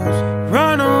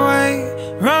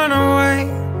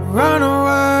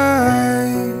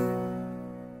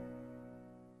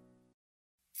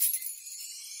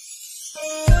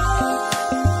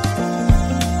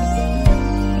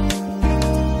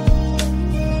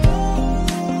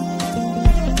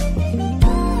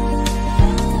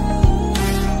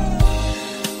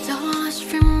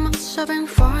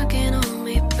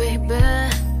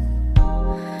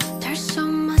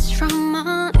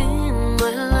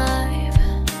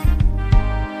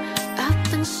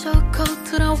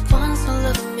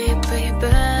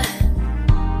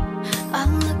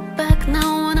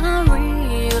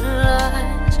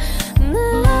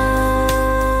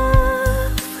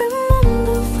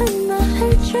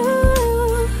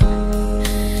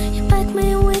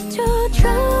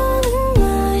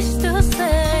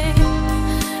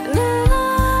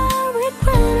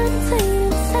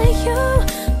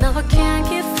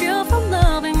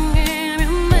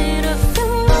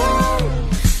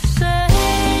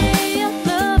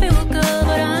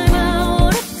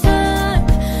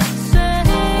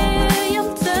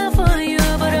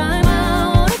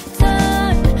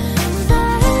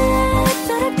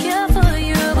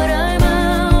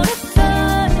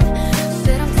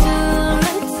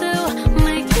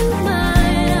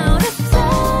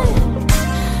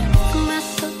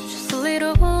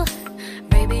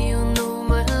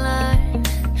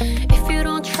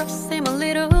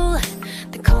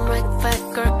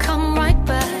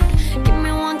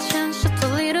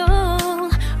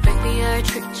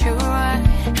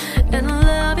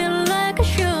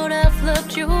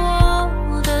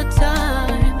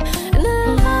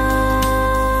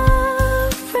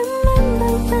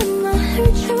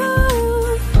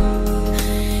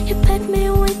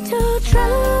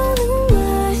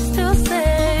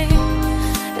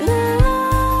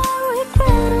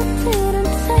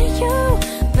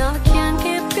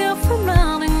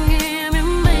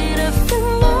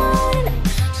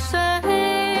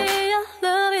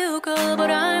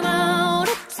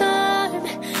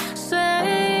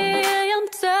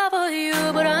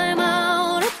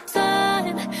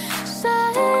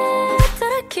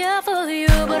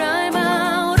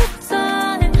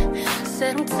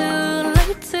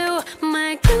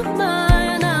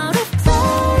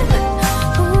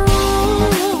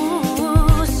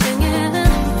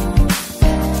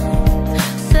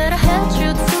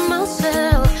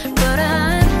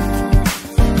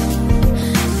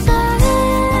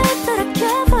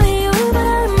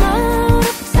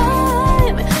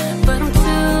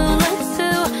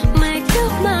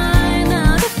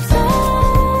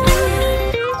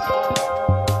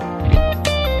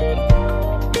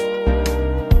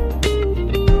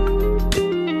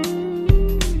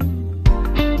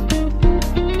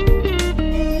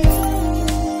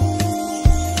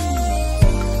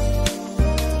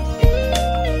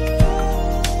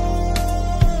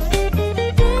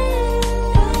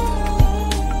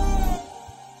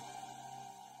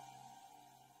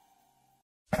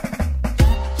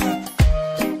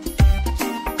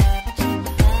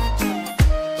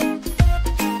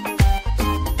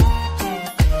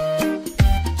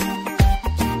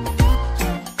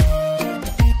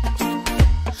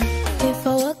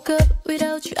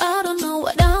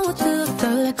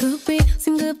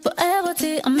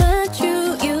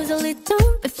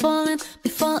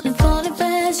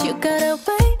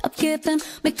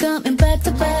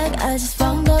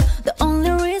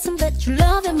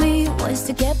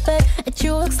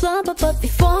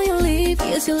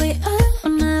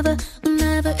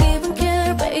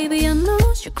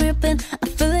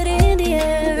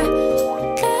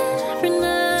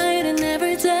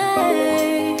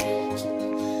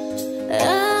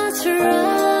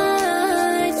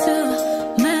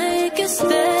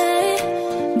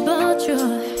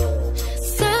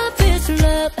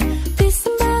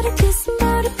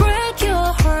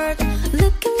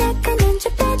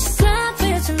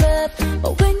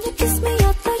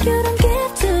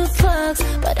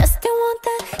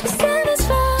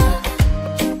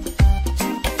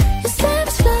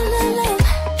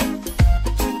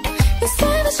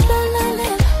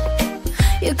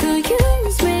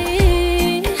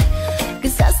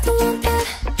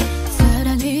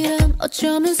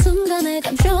 만나는 순간에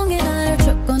감정이 나를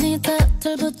조건이 다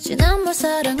들붙지 난 뭘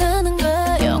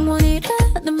사랑하는가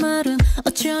영원이라는 말은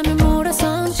어찌하면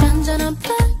몰아서 잔잔한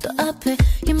파도 앞에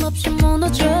힘없이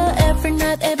무너져 Every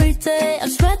night, every day I'm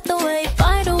swept away,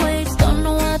 by the waves Don't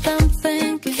know what I'm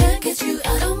thinking Can't get you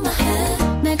out of my head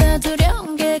내가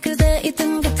두려운 게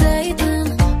그대이든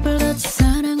그대이든 불같이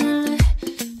사랑할래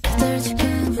그댈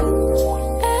지금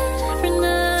Every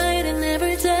night and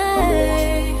every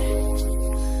day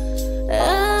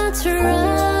I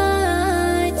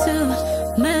try to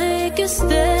make you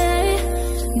stay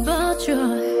But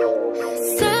you're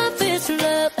savage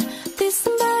love Did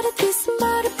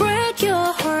somebody break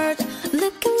your heart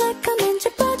Looking like a ninja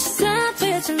but you're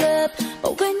savage love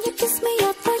But when you kiss me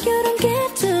I thought you don't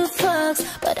give two fucks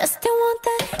But I still want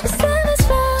that You're savage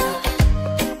love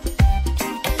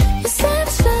You're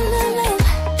savage love, love.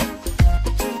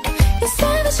 You're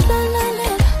savage love,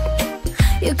 love.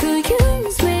 You could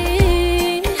use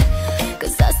me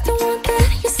Cause I still want that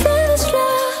You're savage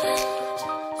love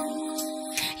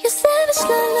You're savage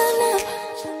love, love.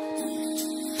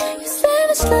 You're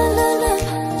savage love, love.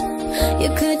 You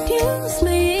could use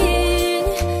me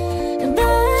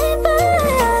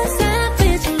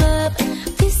Savage love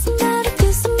Did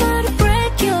somebody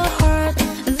break your heart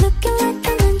Looking like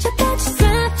a ninja but you're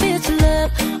savage love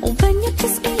When you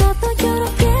kiss me I thought you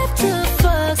don't give two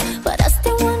fucks But I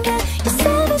still want that You're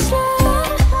savage love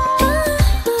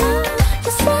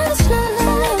You're savage love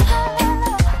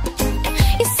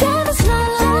You're savage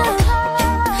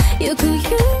love You could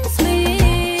use me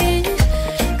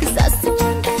Cause I still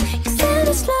want that You're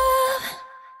savage love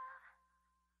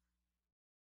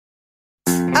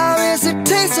I miss the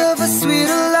taste of a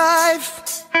sweeter life.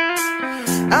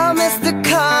 I miss the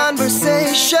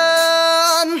conversation.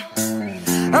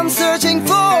 I'm searching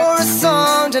for a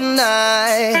song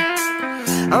tonight.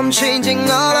 I'm changing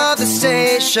all of the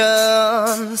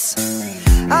stations.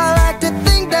 I like to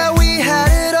think that we had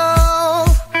it all.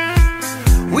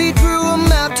 We drew a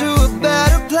map to a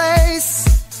better place.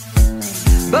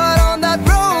 But on that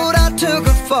road I took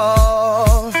a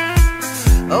fall.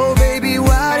 Oh baby,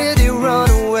 why did you run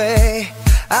away?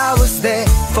 I was there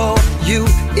for you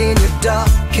in your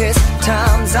darkest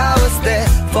times. I was there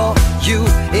for you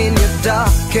in your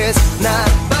darkest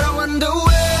night. But I wonder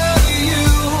where were you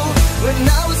when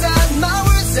I was at my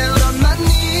worst, down on my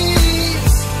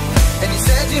knees. And you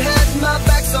said you had my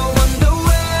back, so I wonder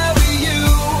where were you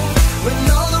when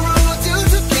all the roads you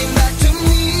took came back to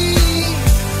me.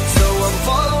 So I'm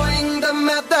following the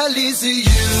map that leads to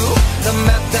you. The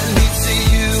map that leads to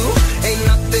you. Ain't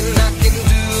nothing I can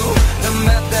do. The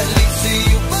map that leads to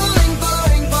you. Falling,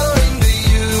 falling, falling to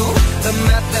you. The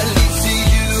map that leads to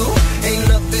you. Ain't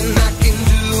nothing I can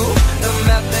do. The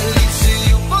map that leads to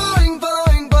you. Falling,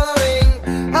 falling, falling.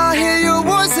 I hear your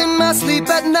voice in my sleep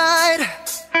at night.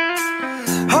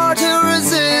 Hard to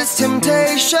resist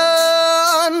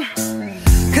temptation.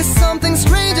 Cause something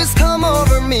strange has come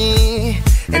over me.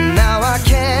 And now I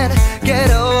can't get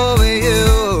over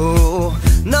you.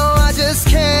 No, I just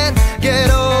can't get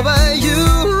over you.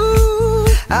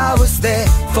 I was there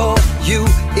for you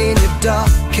in your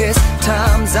darkest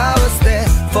times. I was there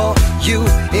for you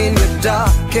in your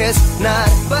darkest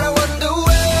night. But I wonder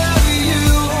where were you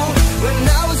when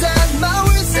I was at my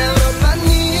worst, down on my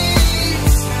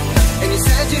knees. And you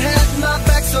said you had my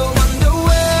back, so I wonder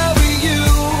where were you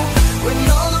when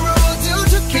all the roads you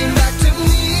took came back to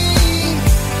me.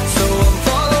 So I'm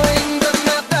following the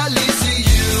map that leads to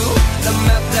you. The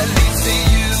map that leads to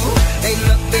you. Ain't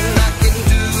nothing I can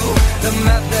do. The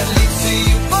map that leads to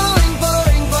you. Falling,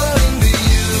 falling, falling to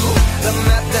you. The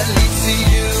map that leads to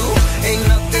you. Ain't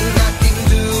nothing I can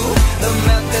do. The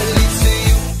map that leads to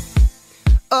you.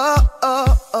 Oh,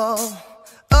 oh, oh.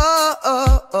 Oh,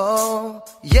 oh, oh.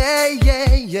 Yeah,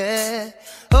 yeah, yeah.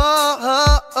 Oh,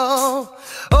 oh, oh.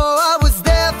 Oh, I was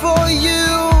there for you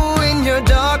in your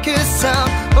darkest time.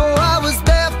 Oh, I was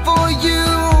there for you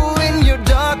in your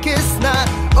darkest night.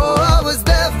 Oh, I was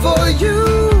there for you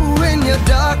in your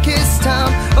darkest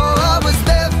time. Oh, I was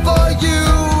there for you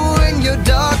in your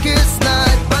darkest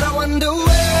night. But I wonder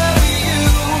where were you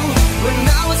when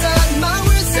I was at my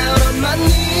worst, down on my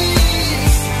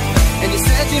knees. And you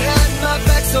said you had my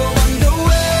back, so I wonder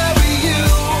where were you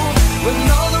when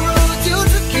all the roads you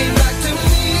took came back to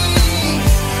me.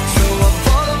 So I'm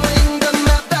following the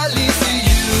map that leads to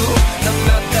you. The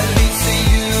map that leads to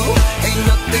you. Ain't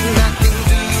nothing I can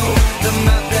do. The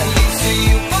map that leads to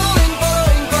you. Falling,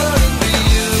 falling, falling to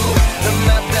you.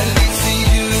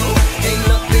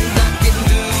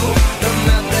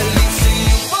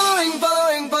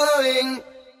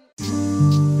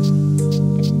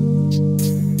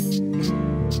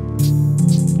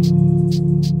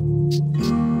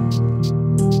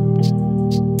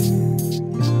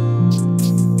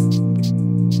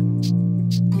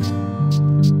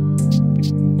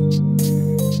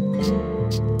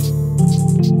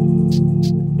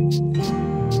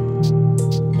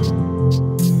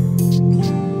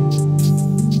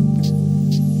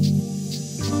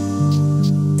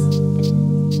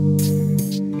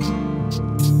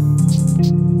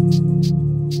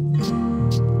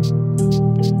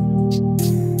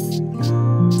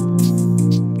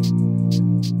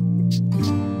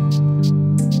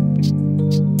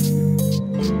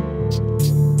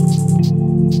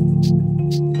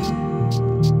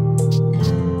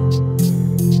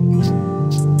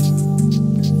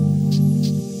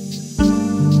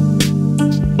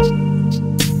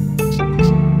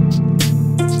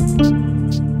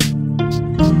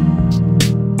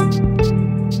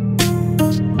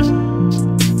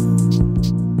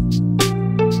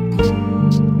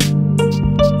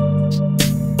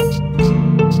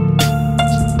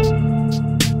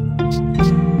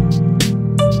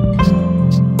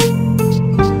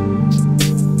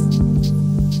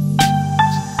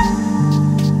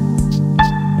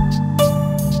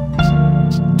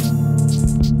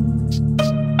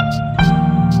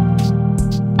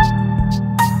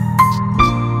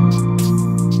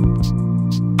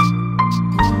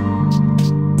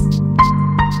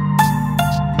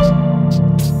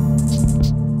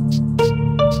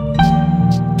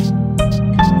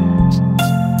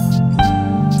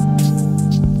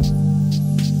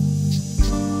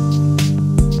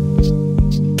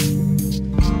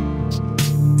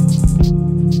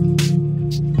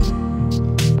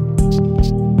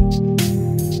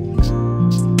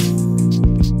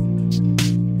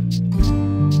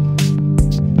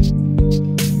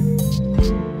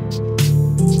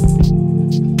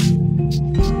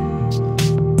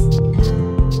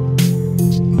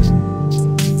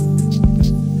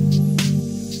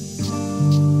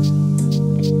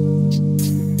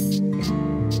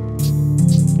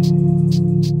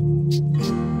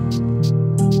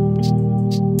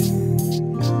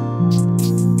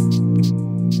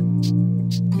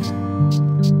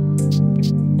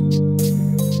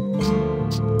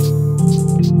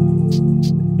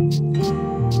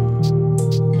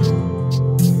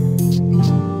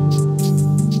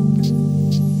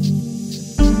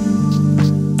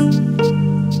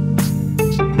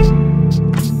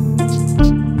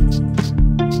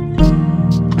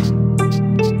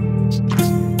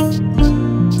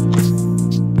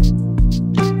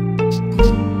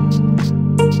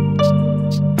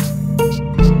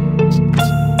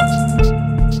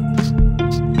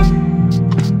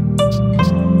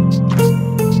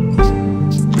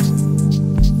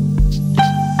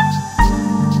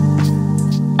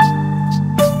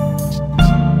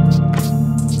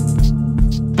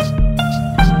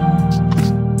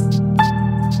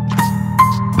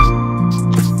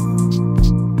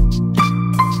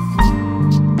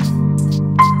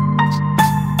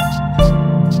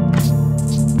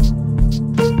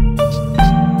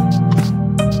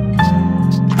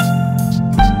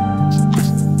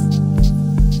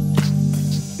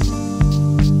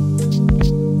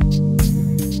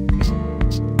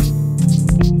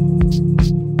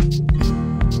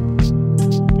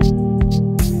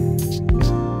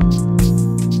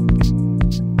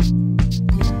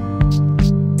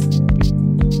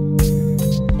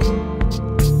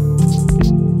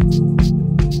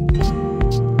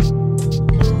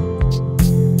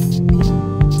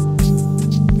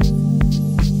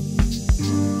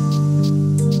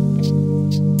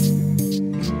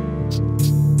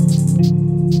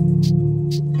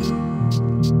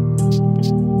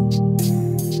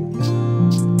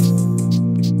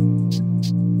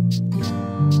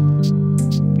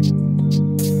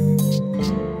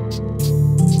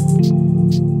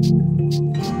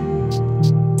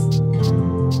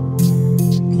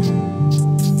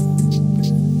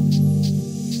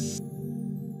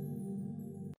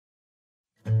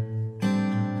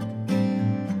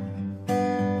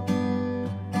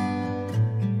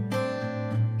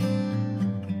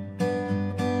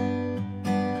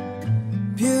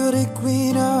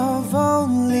 queen of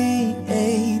only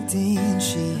 18,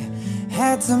 she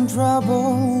had some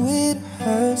trouble with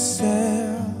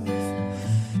herself.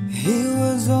 He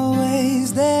was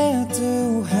always there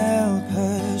to help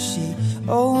her. She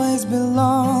always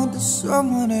belonged to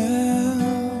someone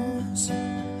else.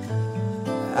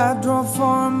 I drove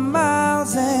for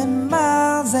miles and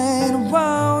miles and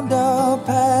wound up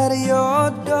at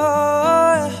your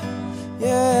door.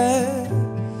 Yeah,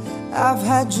 I've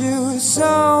had you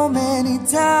so many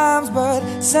times, but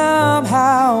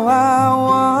somehow I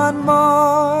want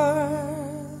more.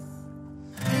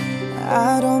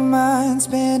 I don't mind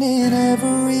spending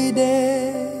every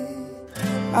day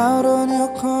out on your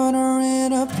corner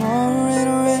in a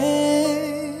pouring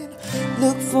rain.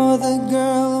 Look for the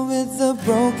girl with the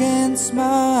broken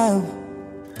smile.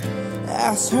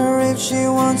 Ask her if she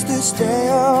wants to stay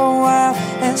a while,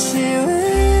 and she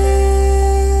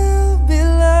will be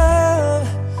loved,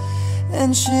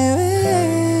 and she will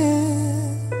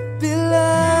be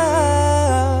loved.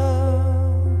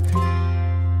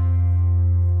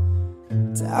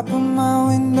 Tap on my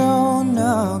window,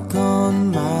 knock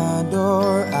on my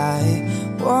door. I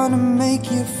wanna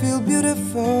make you feel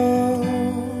beautiful.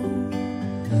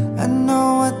 I know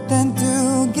I tend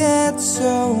to get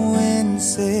so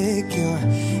insecure.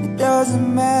 It doesn't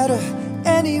matter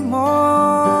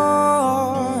anymore.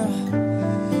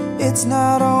 It's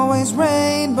not always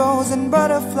rainbows and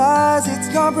butterflies. It's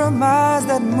compromise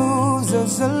that moves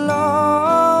us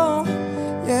along.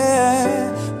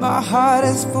 Yeah, my heart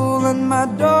is full and my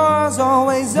door's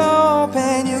always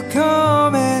open. You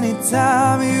come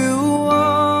anytime you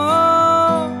want.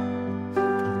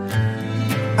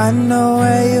 I know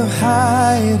where you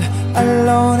hide,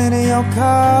 alone in your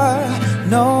car.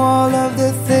 Know all of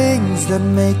the things that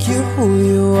make you who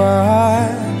you are.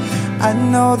 I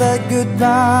know that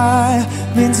goodbye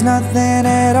means nothing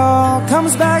at all.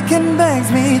 Comes back and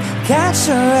begs me, catch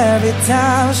her every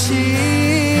time she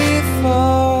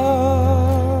falls.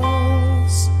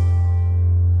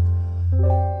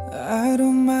 I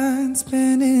don't mind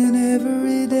spending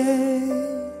every day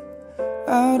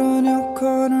out on your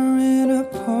corner in a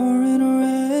pouring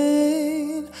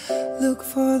rain. Look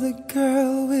for the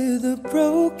girl with a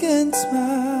broken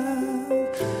smile.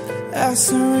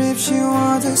 Ask her if she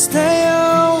wants to stay a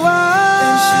while.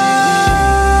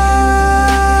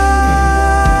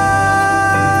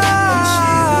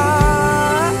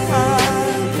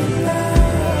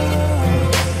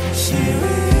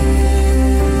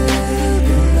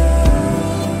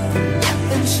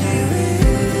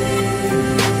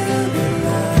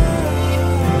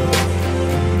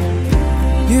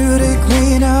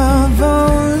 Of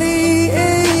only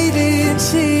 18,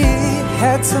 she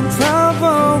had some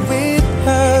trouble with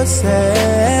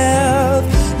herself.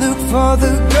 Look for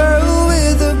the girl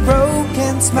with a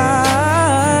broken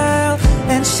smile,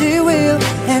 and she will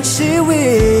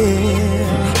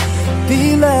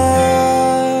be loved.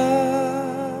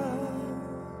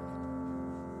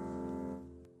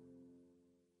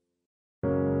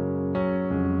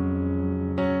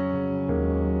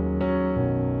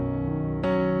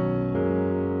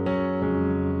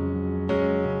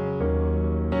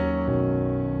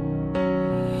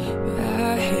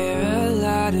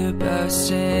 About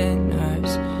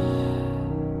sinners,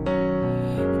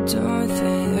 don't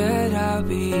think that I'll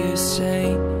be a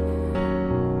saint,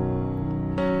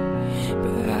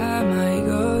 but I might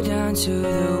go down to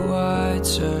the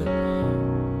water.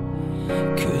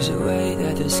 Cause the way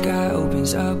that the sky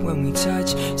opens up when we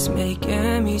touch is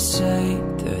making me say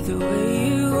that the way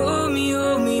you hold me,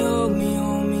 hold me, hold me,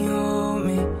 hold me, hold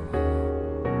me,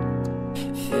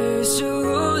 feels so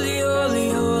holy, holy,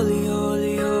 holy,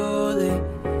 holy, holy.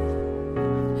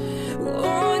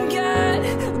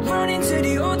 Running to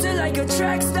the altar like a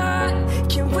track star.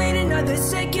 Can't wait another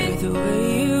second. The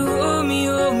way you hold me,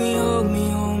 hold me, hold me,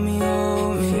 hold me,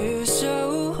 hold me, feel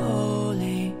so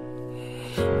holy.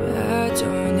 I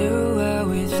don't do well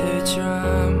with the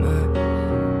drama.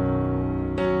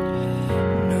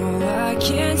 No, I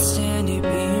can't stand it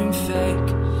being fake.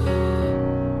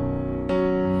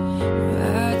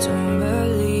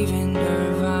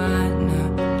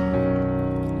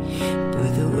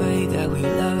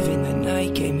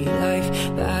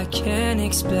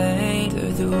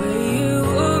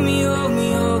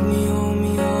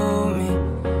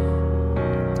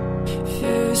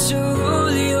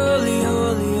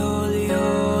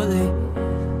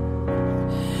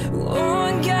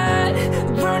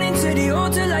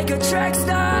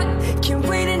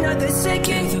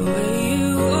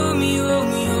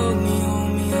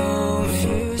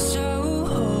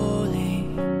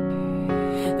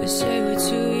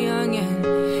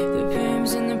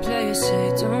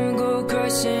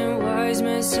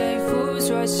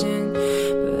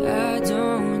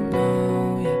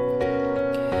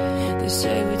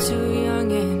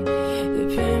 young and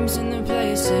the pimps in the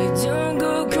place say don't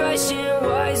go crushing.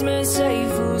 Wise men say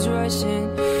fools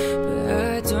rushing, but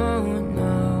I don't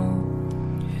know.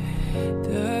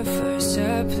 The first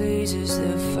that pleases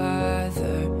the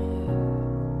Father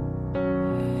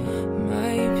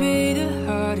might be the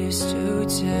hardest to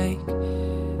take.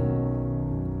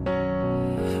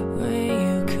 When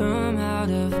you come out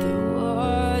of the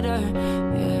water,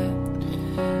 yeah.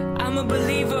 I'm a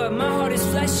believer, my heart is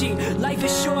fleshy. Life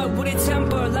is short with a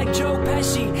temper like Joe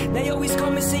Pesci. They always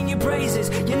come and sing your praises,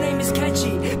 your name is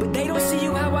catchy, but they don't see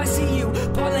you how I see you.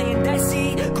 Parlay and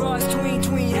Desi, cross tween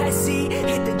Hesse.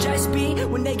 Hit the jet speed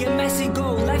when they get messy.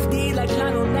 Go lefty like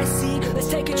Lionel Messi. Let's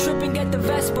take a trip and get the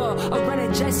Vespa or rent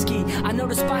a jet ski. I know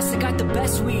the spots that got the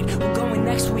best weed. We're going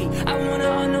next week. I wanna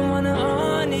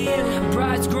honor you.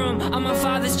 Bridegroom, I'm my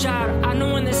father's child. I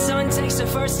know when the son takes the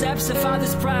first steps, the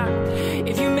father's proud.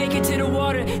 If you make it to the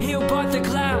water, he'll part the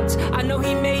clouds. I know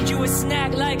he made you a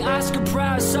snack like Oscar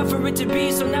Proud. Suffer it to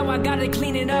be, so now I gotta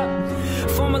clean it up.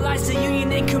 Formalize the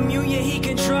union and communion he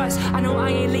can trust. I know I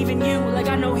ain't leaving you, like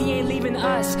I know he ain't leaving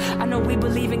us. I know we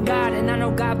believe in God, and I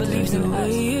know God believes in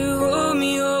us. You hold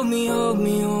me, hold me, hold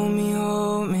me, hold me,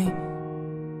 hold me.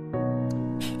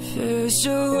 Feel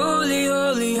so holy,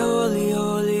 holy, holy,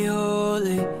 holy,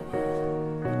 holy.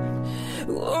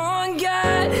 Oh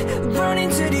God, running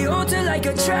to the altar like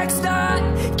a track star.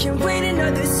 Can't wait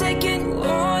another second.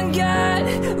 Oh God,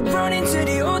 running to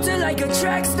the altar like a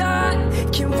track star.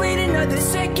 Can't wait another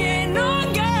second.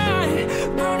 Oh God,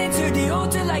 running to the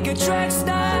altar like a track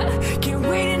star. Can't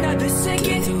wait another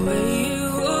second. The way you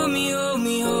hold me, hold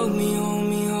me, hold me, hold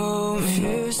me, hold me.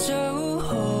 Feel so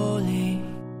holy.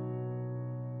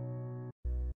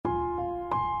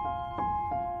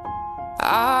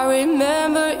 I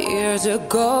remember years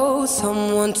ago,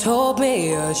 someone told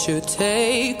me I should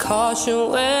take caution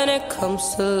when it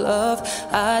comes to love.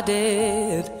 I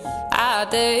did.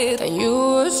 And you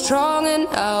were strong and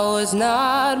I was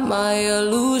not. My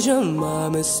illusion, my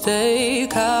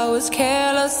mistake. I was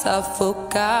careless, I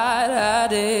forgot I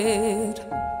did.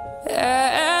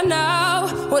 And now,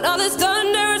 when all is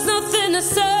done, there is nothing to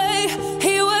say.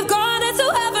 You have gone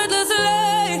into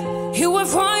effortlessly. You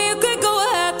have wrong, you could go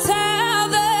ahead, tell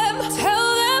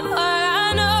them what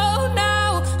I know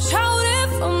now. Shout it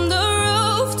from the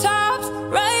rooftops,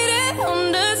 write it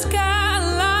on the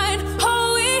skyline.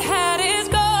 All we had is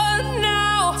gone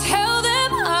now. Tell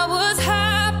them I was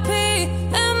happy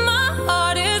and my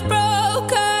heart is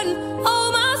broken.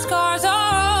 All my scars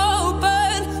are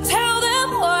open. Tell them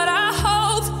what I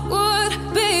hoped would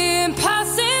be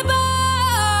impossible.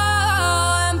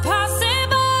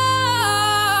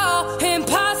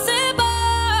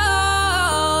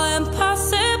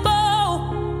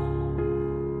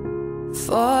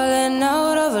 Falling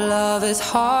out of love is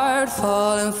hard.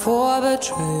 Falling for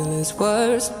betrayal is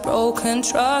worse. Broken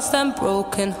trust and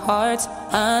broken hearts.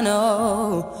 I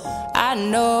know.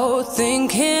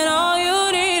 Thinking all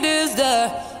you need is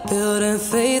that. Building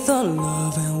faith on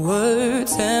love and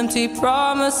words. Empty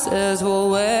promises will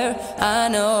wear. I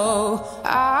know.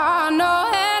 And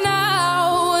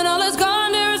now when all is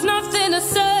gone, there is nothing to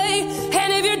say.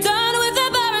 And if you're done with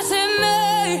embarrassing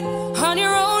me on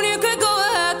your own, you could go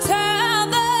ahead, tell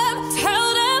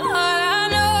them what I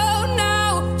know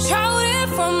now. Shout it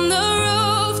from the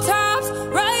rooftops,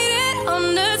 write it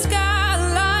on the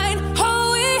skyline.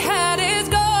 All we had is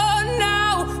gone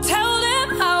now. Tell them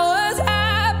I was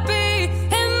happy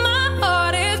and my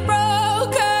heart is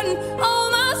broken. All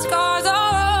my scars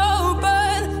are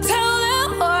open. Tell them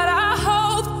what I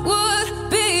hoped would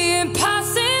be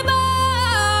impossible.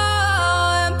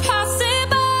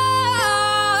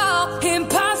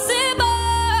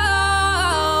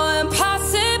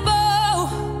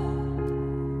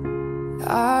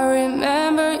 I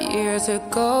remember years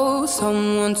ago,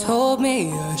 someone told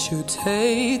me I should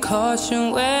take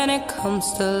caution when it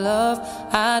comes to love.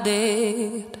 I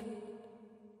did.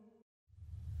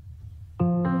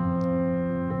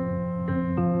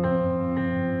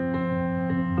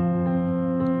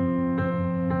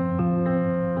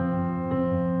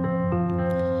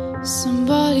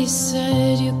 Somebody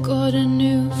said you got a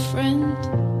new friend.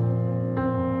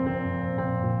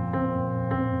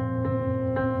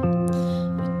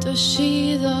 But does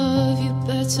she love you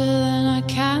better than I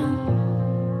can?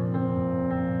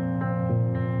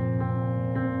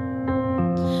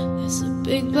 There's a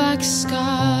big black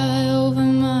sky over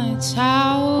my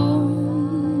town.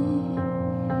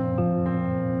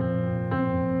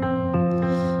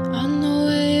 I know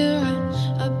where you're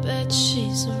at, I bet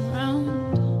she's around.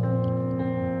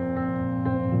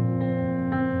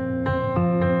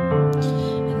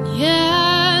 And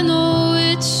yeah, I know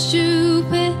it's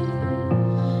stupid,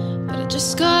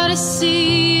 just gotta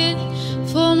see it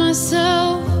for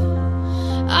myself.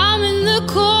 I'm in the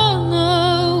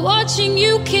corner watching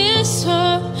you kiss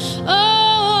her.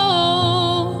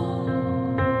 Oh,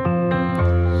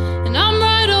 and I'm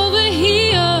right over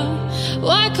here.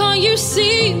 Why can't you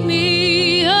see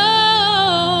me?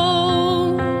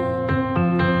 Oh,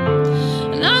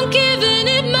 and I'm giving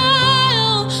it my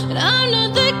all, but I'm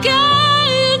not the guy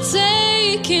you're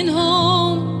taking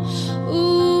home.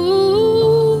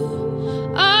 Ooh,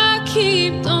 I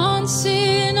keep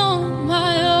dancing on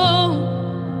my own.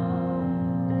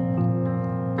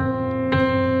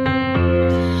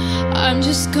 I'm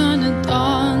just gonna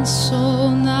dance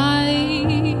all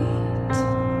night.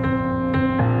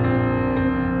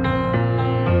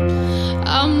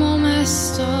 I'm all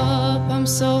messed up, I'm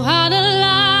so out of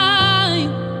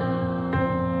line.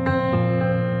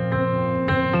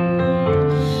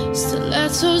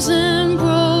 Stilettos and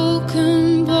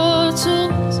broken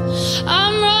bottles,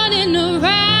 I'm running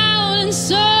around in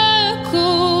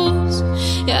circles.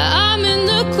 Yeah, I'm in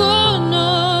the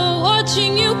corner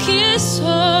watching you kiss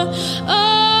her. Oh,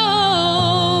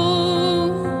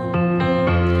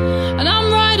 and I'm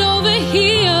right over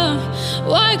here.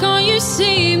 Why can't you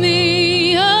see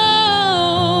me? Oh,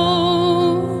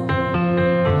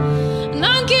 and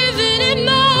I'm giving it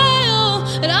my all,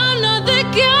 and I'm not the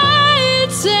guy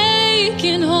you're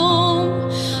taking home.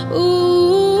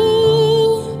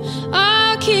 Ooh,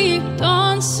 I keep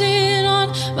dancing on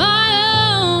my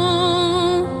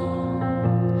own.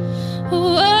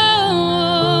 Whoa.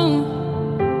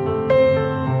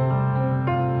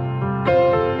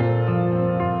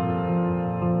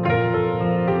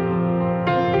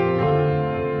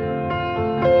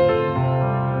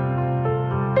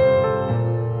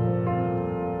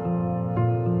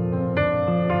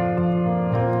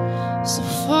 So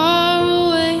far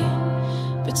away,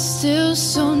 but still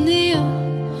so near.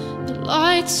 The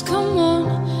lights come on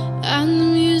and the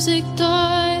music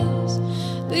dies,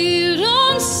 but you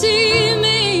don't see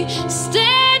me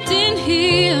standing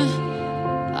here.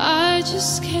 I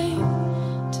just came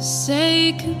to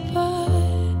say goodbye.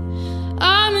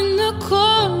 I'm in the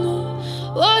corner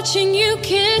watching you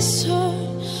kiss her.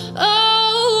 Oh,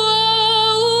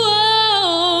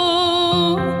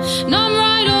 and I'm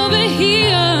right over here.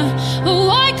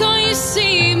 Why can't you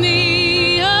see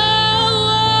me? Oh,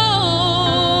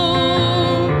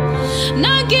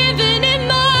 not giving it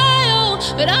my all,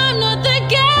 but I'm not the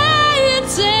guy you're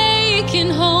taking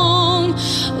home.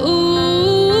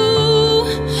 Ooh,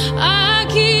 I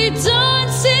keep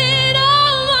dancing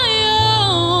on my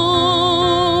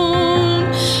own.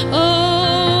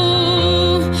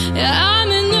 Oh, yeah, I'm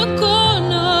in the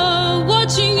corner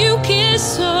watching you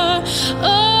kiss her.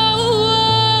 Oh,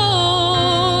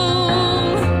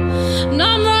 and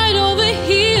I'm right over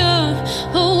here.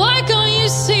 Oh, why can't you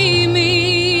see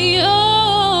me? Oh,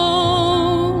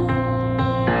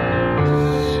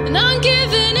 and I'm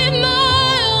giving it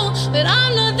my all, but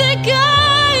I'm not the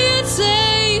guy you're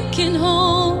taking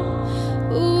home.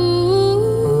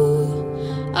 Ooh,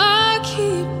 I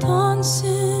keep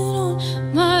dancing on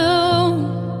my own.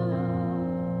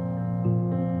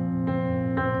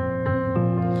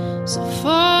 So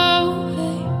far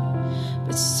away,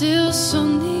 but still so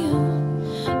near.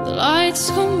 The lights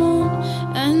come on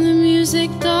and the music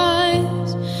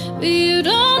dies, but you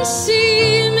don't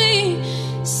see me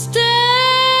standing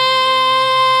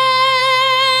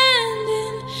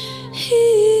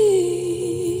here.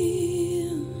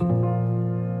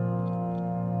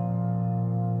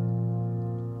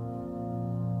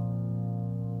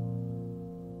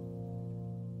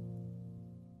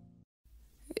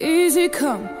 Easy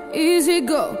come, easy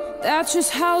go, that's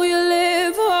just how you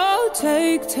live. Oh,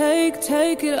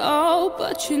 take it all,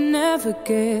 but you never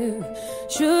give.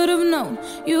 Should've known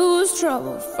you was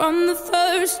trouble from the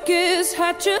first kiss.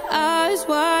 Had your eyes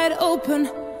wide open,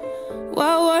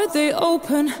 why were they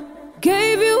open?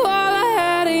 Gave you all I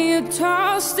had and you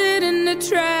tossed it in the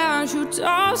trash. You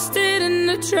tossed it in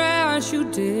the trash, you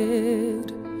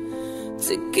did.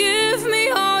 To give me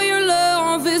all your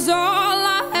love is all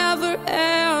I ever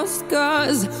ask.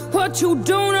 'Cause what you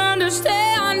don't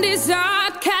understand is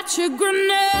I'd catch a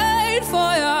grenade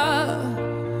for ya,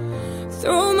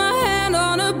 throw my hand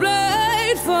on a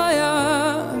blade for ya,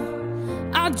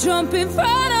 I'd jump in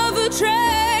front of a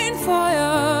train for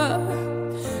ya.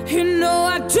 You know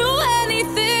I'd do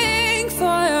anything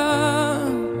for ya.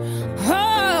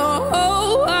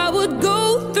 Oh, I would go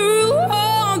through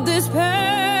all this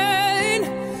pain,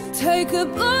 take a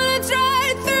bullet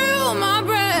right through my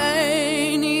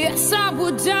brain. Yes, I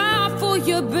would die for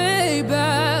you, baby,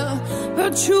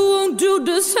 but you won't do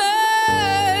the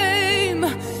same.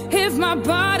 If my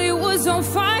body was on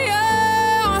fire,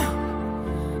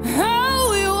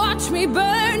 me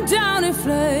burn down in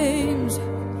flames.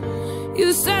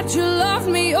 You said you loved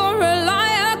me, you're a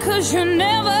liar, 'cause you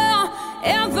never,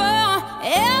 ever,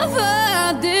 ever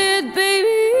did,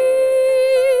 baby.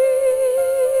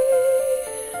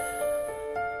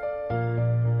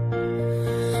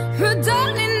 But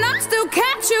darling, I still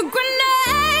catch a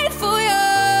grenade for you.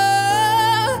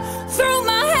 Throw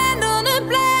my hand on a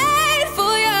blade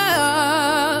for you.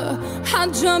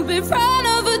 I'll jump in front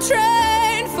of a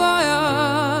train for you.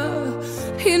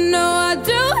 You know I'd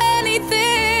do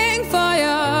anything for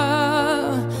you.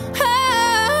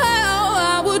 Oh,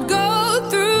 I would go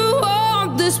through all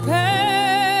this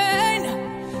pain,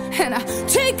 and I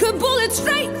take a bullet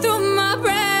straight through my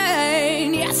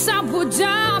brain. Yes, I would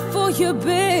die for you,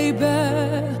 baby,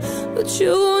 but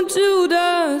you won't do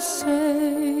the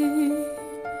same.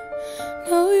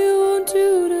 No, you won't do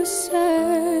the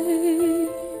same.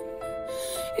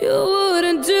 You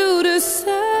wouldn't do the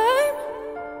same.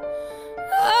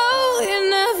 Oh, you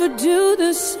never do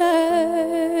the same.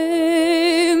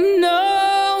 No,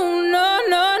 no,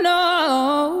 no, no.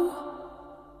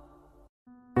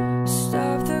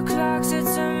 Stop the clocks,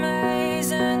 it's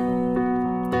amazing.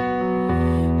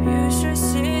 You should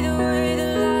see the way the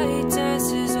light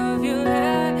dances off your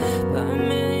hair. By a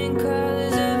million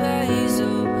colors of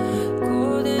hazel,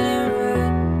 golden and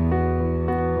red.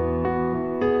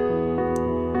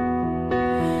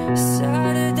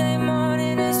 Saturday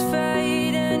morning is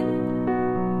fading.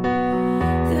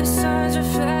 The sun's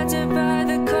reflected by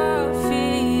the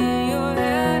coffee in your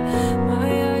hair. My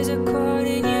eyes are caught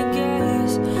in your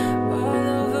gaze all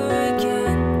over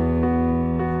again.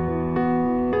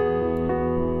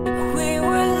 We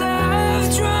were love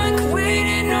drunk,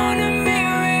 waiting on a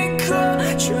miracle,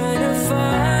 trying to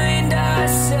find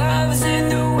ourselves in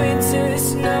the winter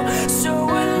snow. So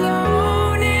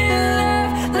alone in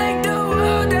love, like the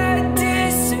world that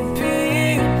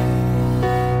disappeared.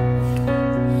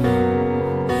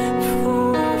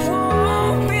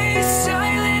 Won't be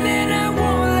silent and I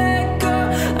won't let go.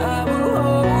 I will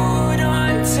hold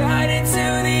on tight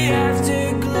until the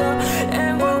afterglow,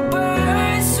 and we'll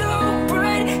burn so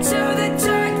bright till the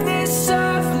darkness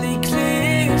softly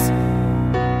clears.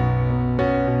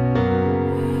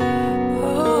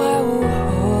 Oh, I will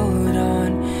hold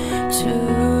on to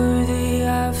the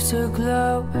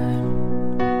afterglow.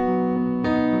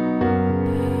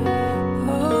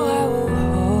 Oh, I will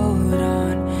hold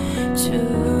on to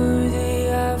the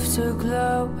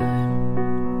afterglow.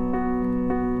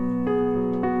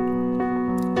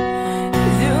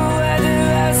 The weather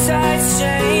outside's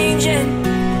changing.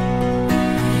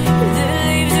 The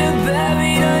leaves are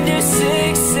buried under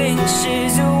 6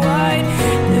 inches of white.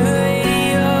 The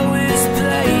radio is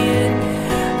playing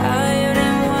Iron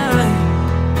and Wine.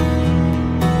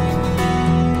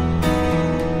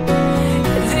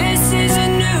 This is a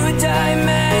new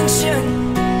dimension.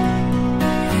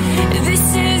 This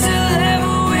is a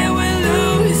level where we're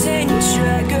losing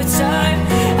track of time.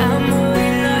 I'm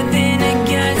holding nothing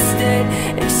against it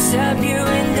except you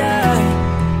and I.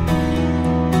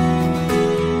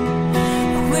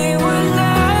 We were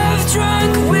love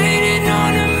drunk, waiting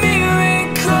on a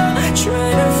miracle,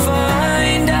 trying to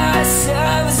find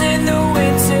ourselves in the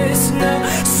winter snow.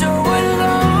 So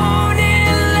alone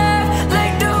in love,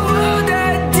 like the world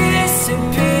that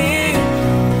disappeared.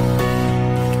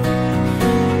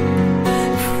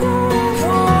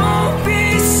 Won't be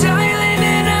silent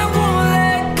and I won't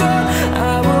let go.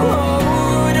 I will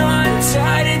hold on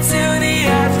tight until the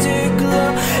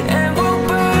afterglow, and we'll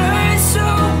burn so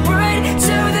bright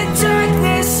till the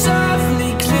darkness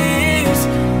softly clears.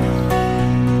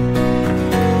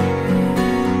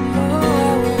 Oh,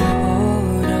 I will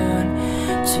hold on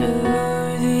to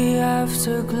the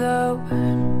afterglow.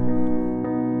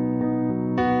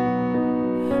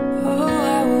 Oh,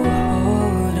 I will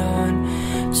hold on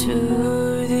to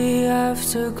the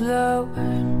afterglow.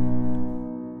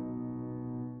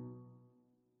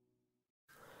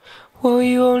 Well,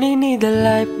 you only need the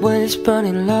light when it's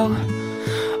burning low.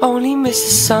 Only miss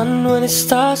the sun when it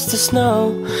starts to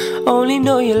snow. Only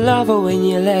know you love her when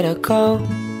you let her go.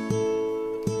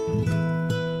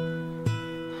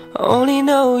 Only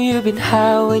know you've been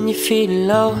high when you're feeling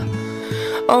low.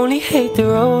 Only hate the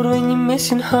road when you're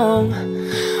missing home.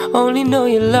 Only know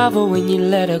you love her when you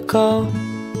let her go.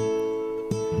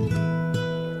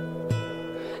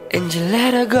 And you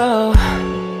let her go.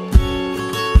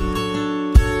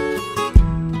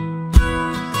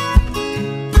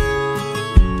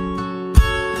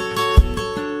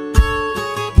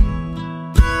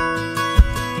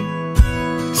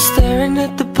 Staring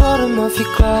at the bottom of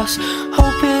your glass,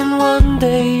 hoping one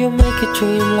day you'll make a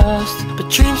dream last. But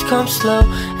dreams come slow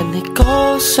and they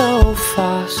go so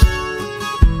fast.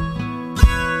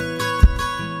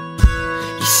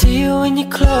 see you when you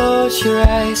close your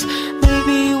eyes.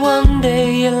 Maybe one day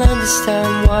you'll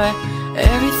understand why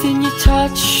everything you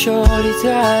touch surely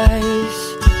dies.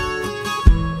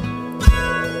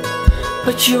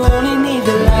 But you only need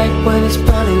the light when it's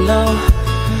burning low.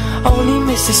 Only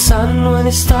miss the sun when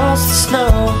it starts to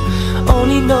snow.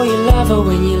 Only know you love her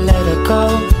when you let her go.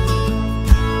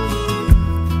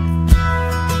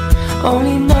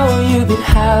 Only know you've been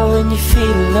high when you're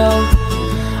feeling low.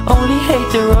 Only hate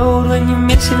the road when you're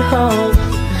missing home.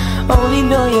 Only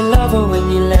know you love her when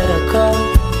you let her go.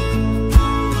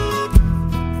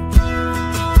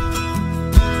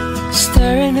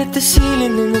 Staring at the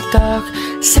ceiling in the dark,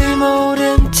 same old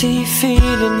empty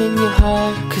feeling in your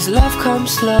heart. Cause love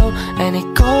comes slow and it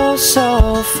goes so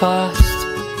fast.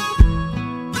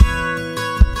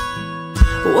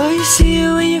 Well, you see you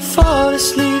when you fall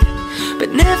asleep, but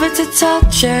never to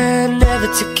touch and never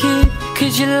to keep.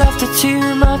 Cause you loved her too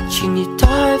much and you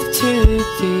dive too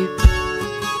deep.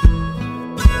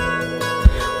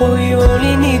 Well, you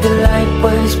only need the light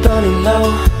when it's burning low.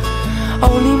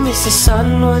 Only miss the sun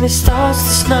when it starts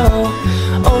to snow.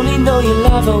 Only know you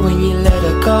love her when you let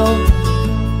her go.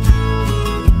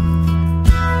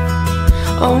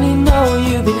 Only know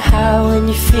you've been high when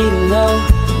you're feeling low.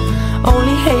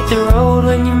 Only hate the road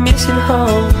when you're missing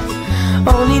home.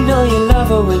 Only know you love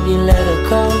her when you let her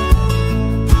go.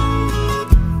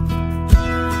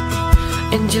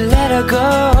 And you let her go.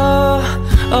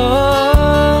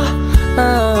 Oh,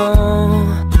 oh.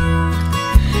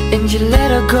 And you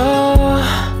let her go.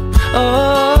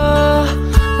 Oh,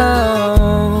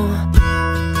 oh.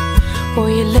 Oh,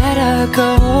 you let her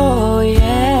go,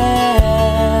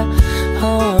 yeah.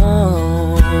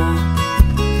 Oh.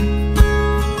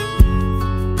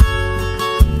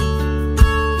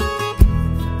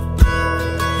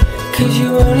 Cause you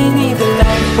only need the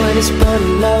light when it's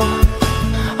burning low.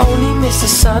 Only miss the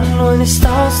sun when it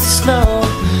starts to snow.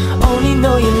 Only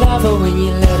know you love her when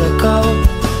you let her go.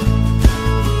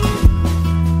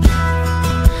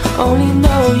 Only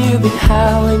know you've been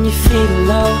high when you're feeling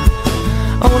low.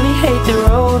 Only hate the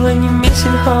road when you're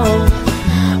missing home.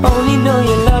 Only know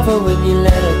you love her when you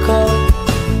let her go.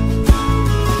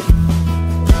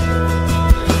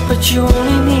 But you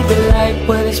only need the light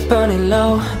when it's burning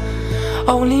low.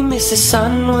 Only miss the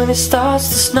sun when it starts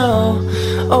to snow.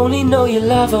 Only know you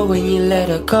love her when you let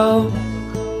her go.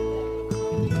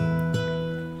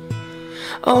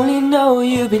 Only know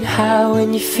you've been high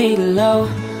when you're feeling low.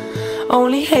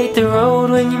 Only hate the road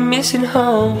when you're missing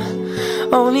home.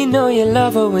 Only know you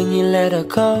love her when you let her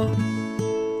go.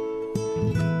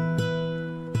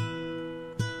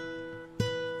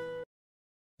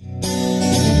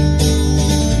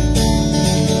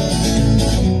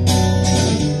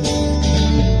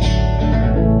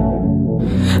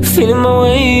 Feeling my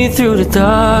way through the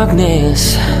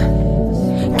darkness,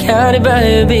 guided by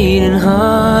a beating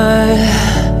heart.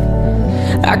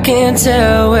 I can't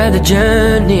tell where the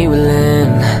journey will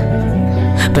end,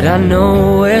 but I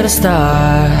know where to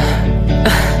start.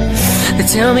 They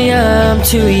tell me I'm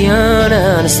too young to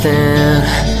understand.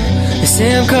 They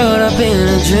say I'm caught up in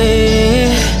a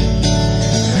dream.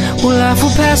 Well, life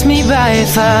will pass me by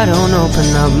if I don't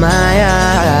open up my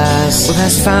eyes. Well,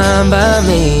 that's fine by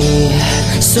me.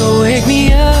 So wake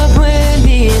me up when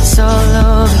it's all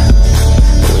over,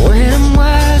 when I'm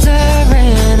wiser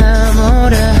and I'm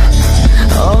older.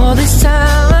 All this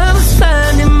time I was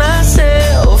finding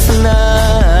myself, and I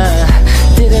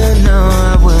didn't know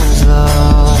I was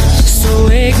lost. So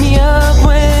wake me up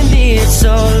when it's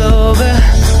all over,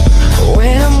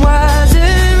 when I'm wiser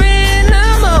and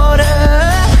I'm older.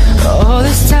 All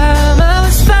this time I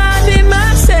was finding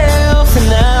myself,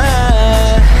 and I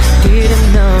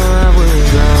didn't know I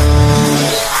was lost.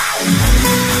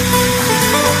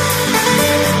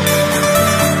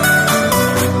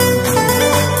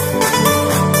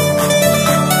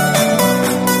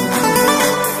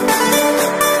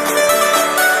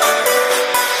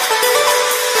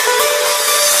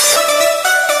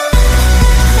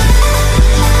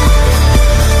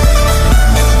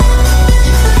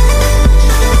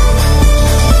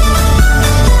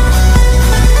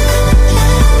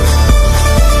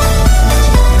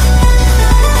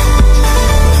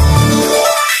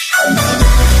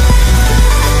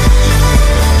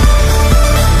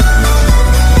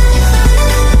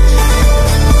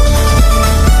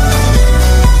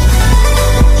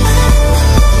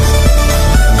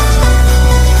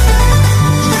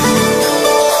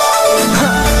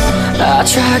 I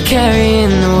try carrying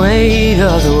the weight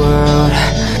of the world,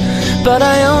 but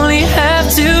I only have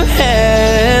two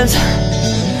hands.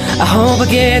 I hope I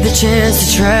get the chance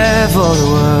to travel the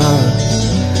world.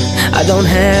 I don't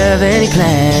have any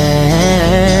plans.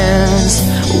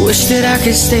 Wish that I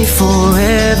could stay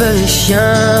forever this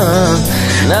young,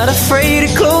 not afraid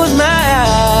to close my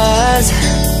eyes.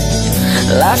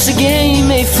 Life's a game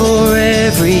made for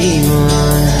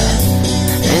everyone,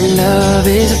 and love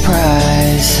is a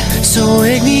prize. So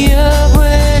wake me up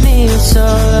when it's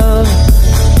all over,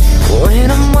 when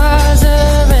I'm wiser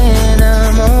and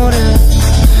I'm older.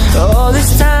 All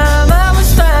this time I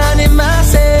was finding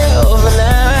myself, and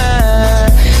I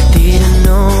didn't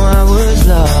know I was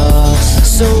lost.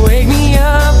 So wake me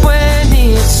up when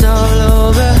it's all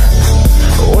over,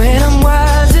 when I'm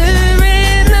wiser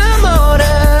and I'm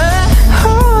older.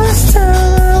 All this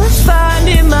time I was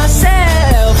finding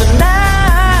myself, and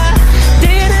I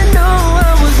didn't know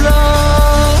I was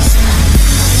lost.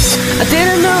 I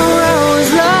didn't know I was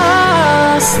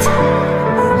lost.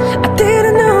 I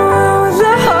didn't know I was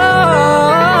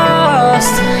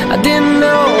lost. I didn't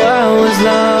know I was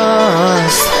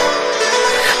lost.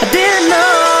 I didn't know.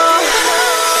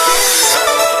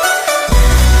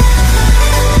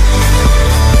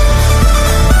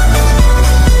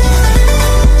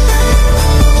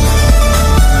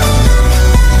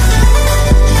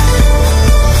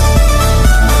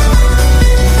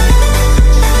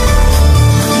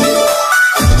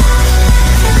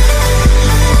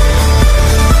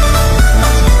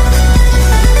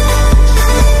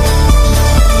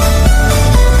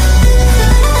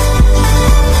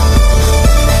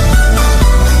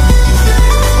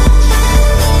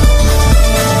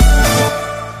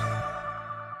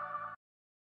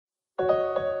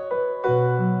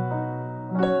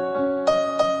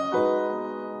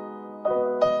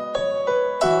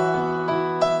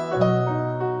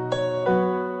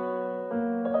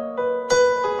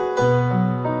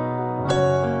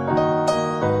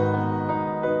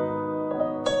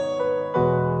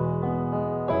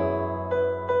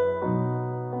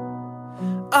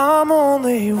 I'm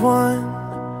only one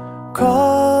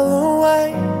call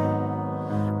away.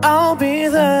 I'll be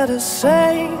there to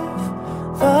save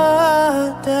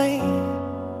the day.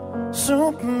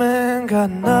 Superman got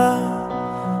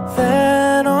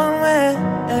nothing on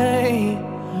me.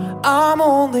 I'm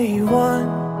only one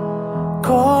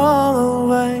call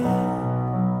away.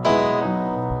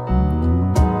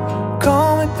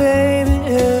 Call me baby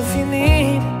if you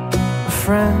need a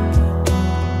friend.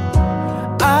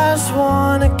 I just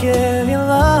wanna give you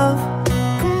love.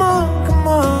 Come on, come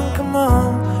on, come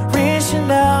on.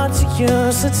 Reaching out to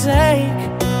you, so take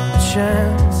a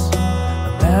chance. No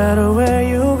matter where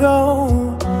you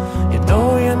go, you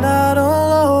know you're not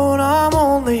alone. I'm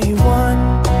only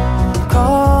one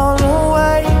call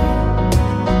away.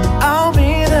 I'll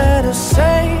be there to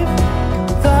save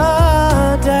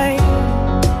the day.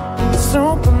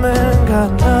 Superman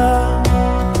got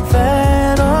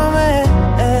nothing on me.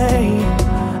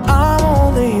 I'm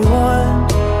only one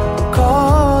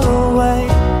call away.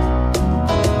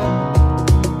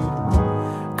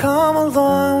 Come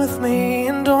along with me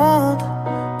and don't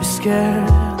be scared.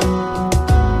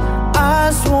 I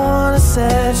just wanna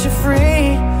set you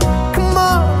free. Come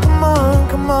on, come on,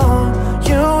 come on.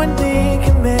 You and me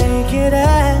can make it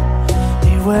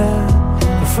anywhere.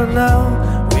 But for now,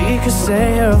 we could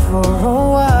stay here for a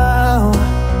while.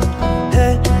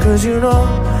 Hey, 'cause you know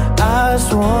I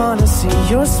just wanna see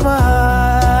your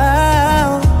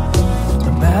smile.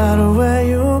 No matter where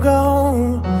you go,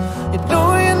 you know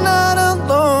you're not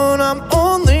alone. I'm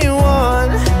only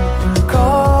one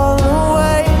call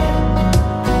away.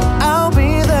 I'll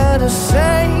be there to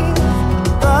save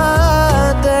the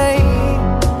day.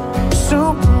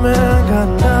 Superman got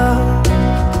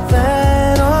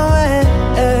nothing on me.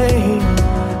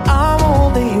 I'm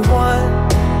only one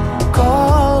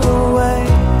call away.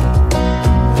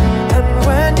 And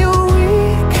when you're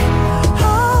weak,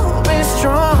 I'll be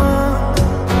strong.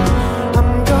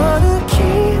 I'm gonna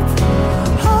keep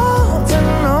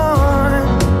holding on.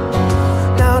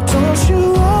 Now don't you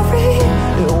worry,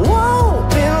 it won't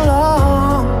be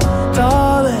long,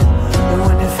 darling. And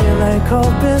when you feel like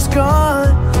hope is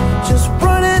gone, just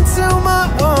run into my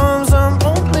arms. I'm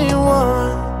only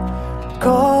one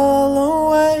call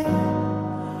away.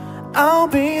 I'll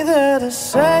be there to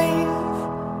save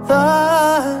the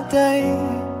day.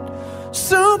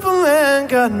 Superman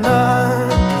got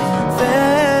nothing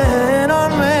on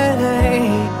me.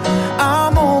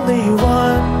 I'm only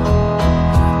one.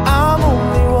 I'm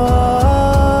only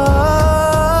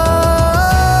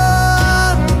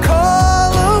one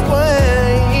call away.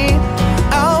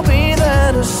 I'll be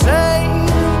there to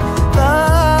save the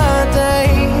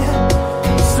day.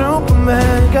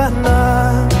 Superman got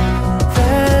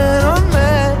nothing on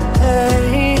me.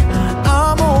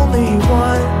 I'm only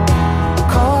one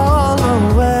call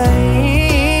away.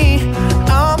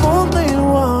 I'm only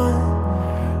one.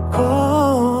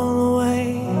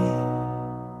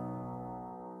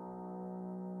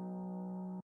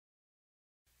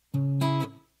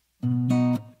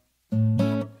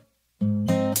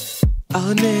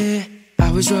 I'll admit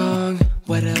I was wrong.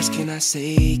 What else can I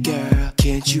say, girl?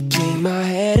 Can't you play my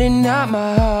head and not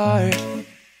my heart?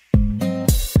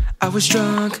 I was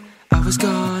drunk, I was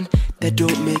gone. That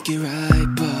don't make it right,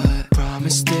 but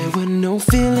promise there were no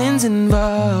feelings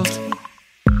involved.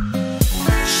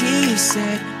 She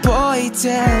said, boy,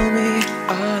 tell me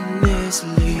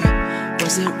honestly,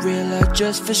 was it real or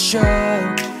just for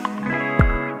show?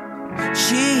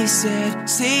 She said,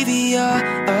 save your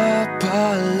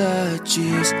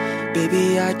apologies.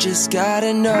 Baby, I just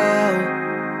gotta know,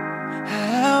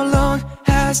 how long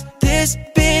has this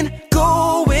been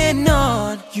going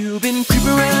on? You've been creeping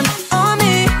around on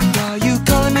me while you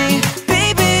calling me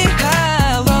baby.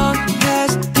 How long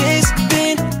has this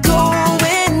been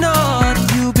going on?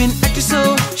 You've been acting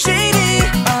so shady.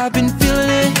 I've been feeling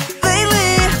it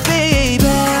lately, baby.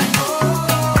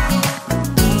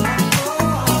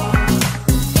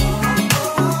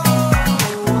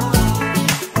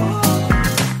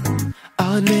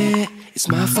 I'll admit it's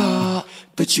my fault,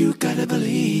 but you gotta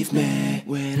believe me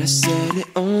when I said it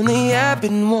only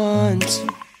happened once.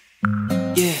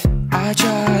 Yeah, I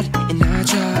tried and I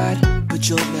tried, but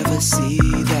you'll never see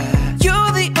that.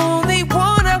 You're the only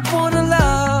one I wanna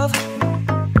love.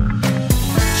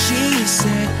 She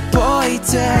said, boy,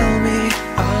 tell me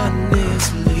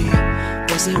honestly,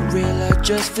 was it real or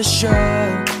just for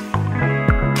show?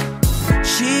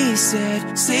 She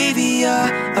said, save your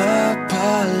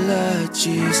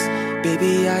apologies.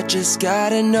 Baby, I just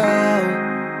gotta know,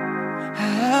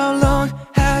 how long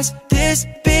has this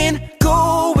been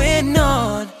going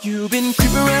on? You've been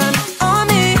creeping around on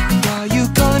me while you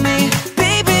calling me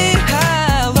baby.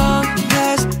 How long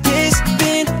has this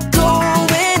been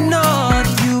going on?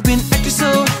 You've been acting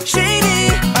so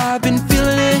shady. I've been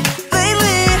feeling it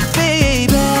lately,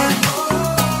 baby.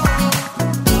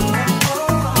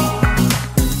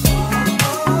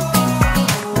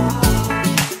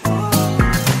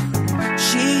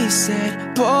 She said,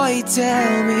 boy,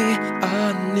 tell me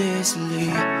honestly,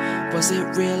 was it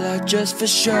real or just for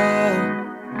show?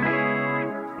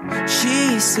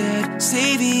 She said,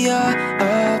 save your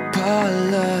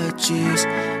apologies.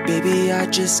 Baby, I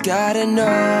just gotta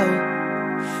know,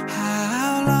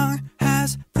 how long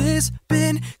has this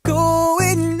been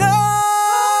going on?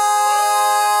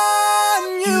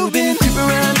 You've been creeping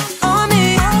around on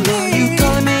me while you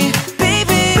calling me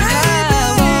baby.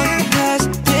 How long has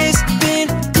this been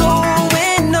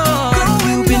going on?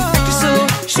 You've been acting so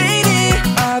shady.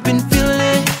 I've been feeling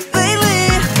it lately.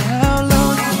 How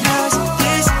long has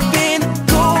this been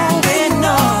going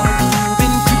on? You've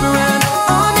been creeping around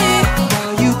on me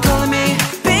while you calling me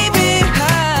baby.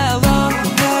 How long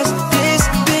has this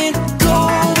been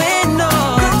going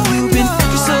on? You've been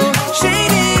acting so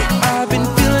shady. I've been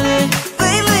feeling it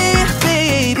lately,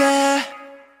 baby.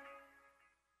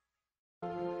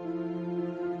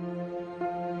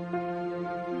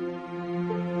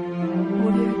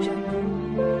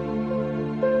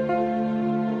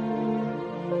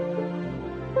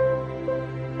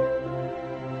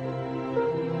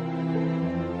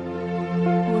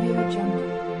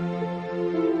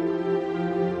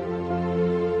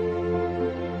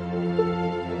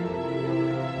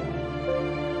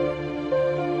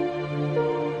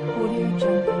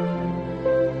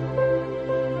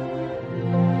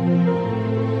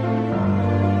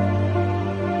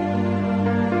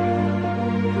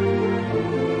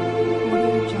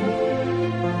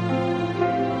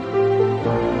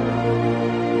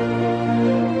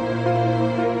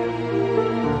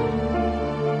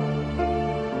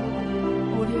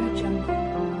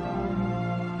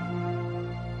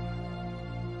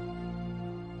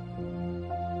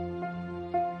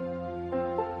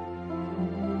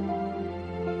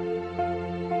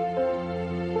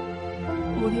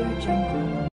 Audio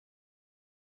Jungle.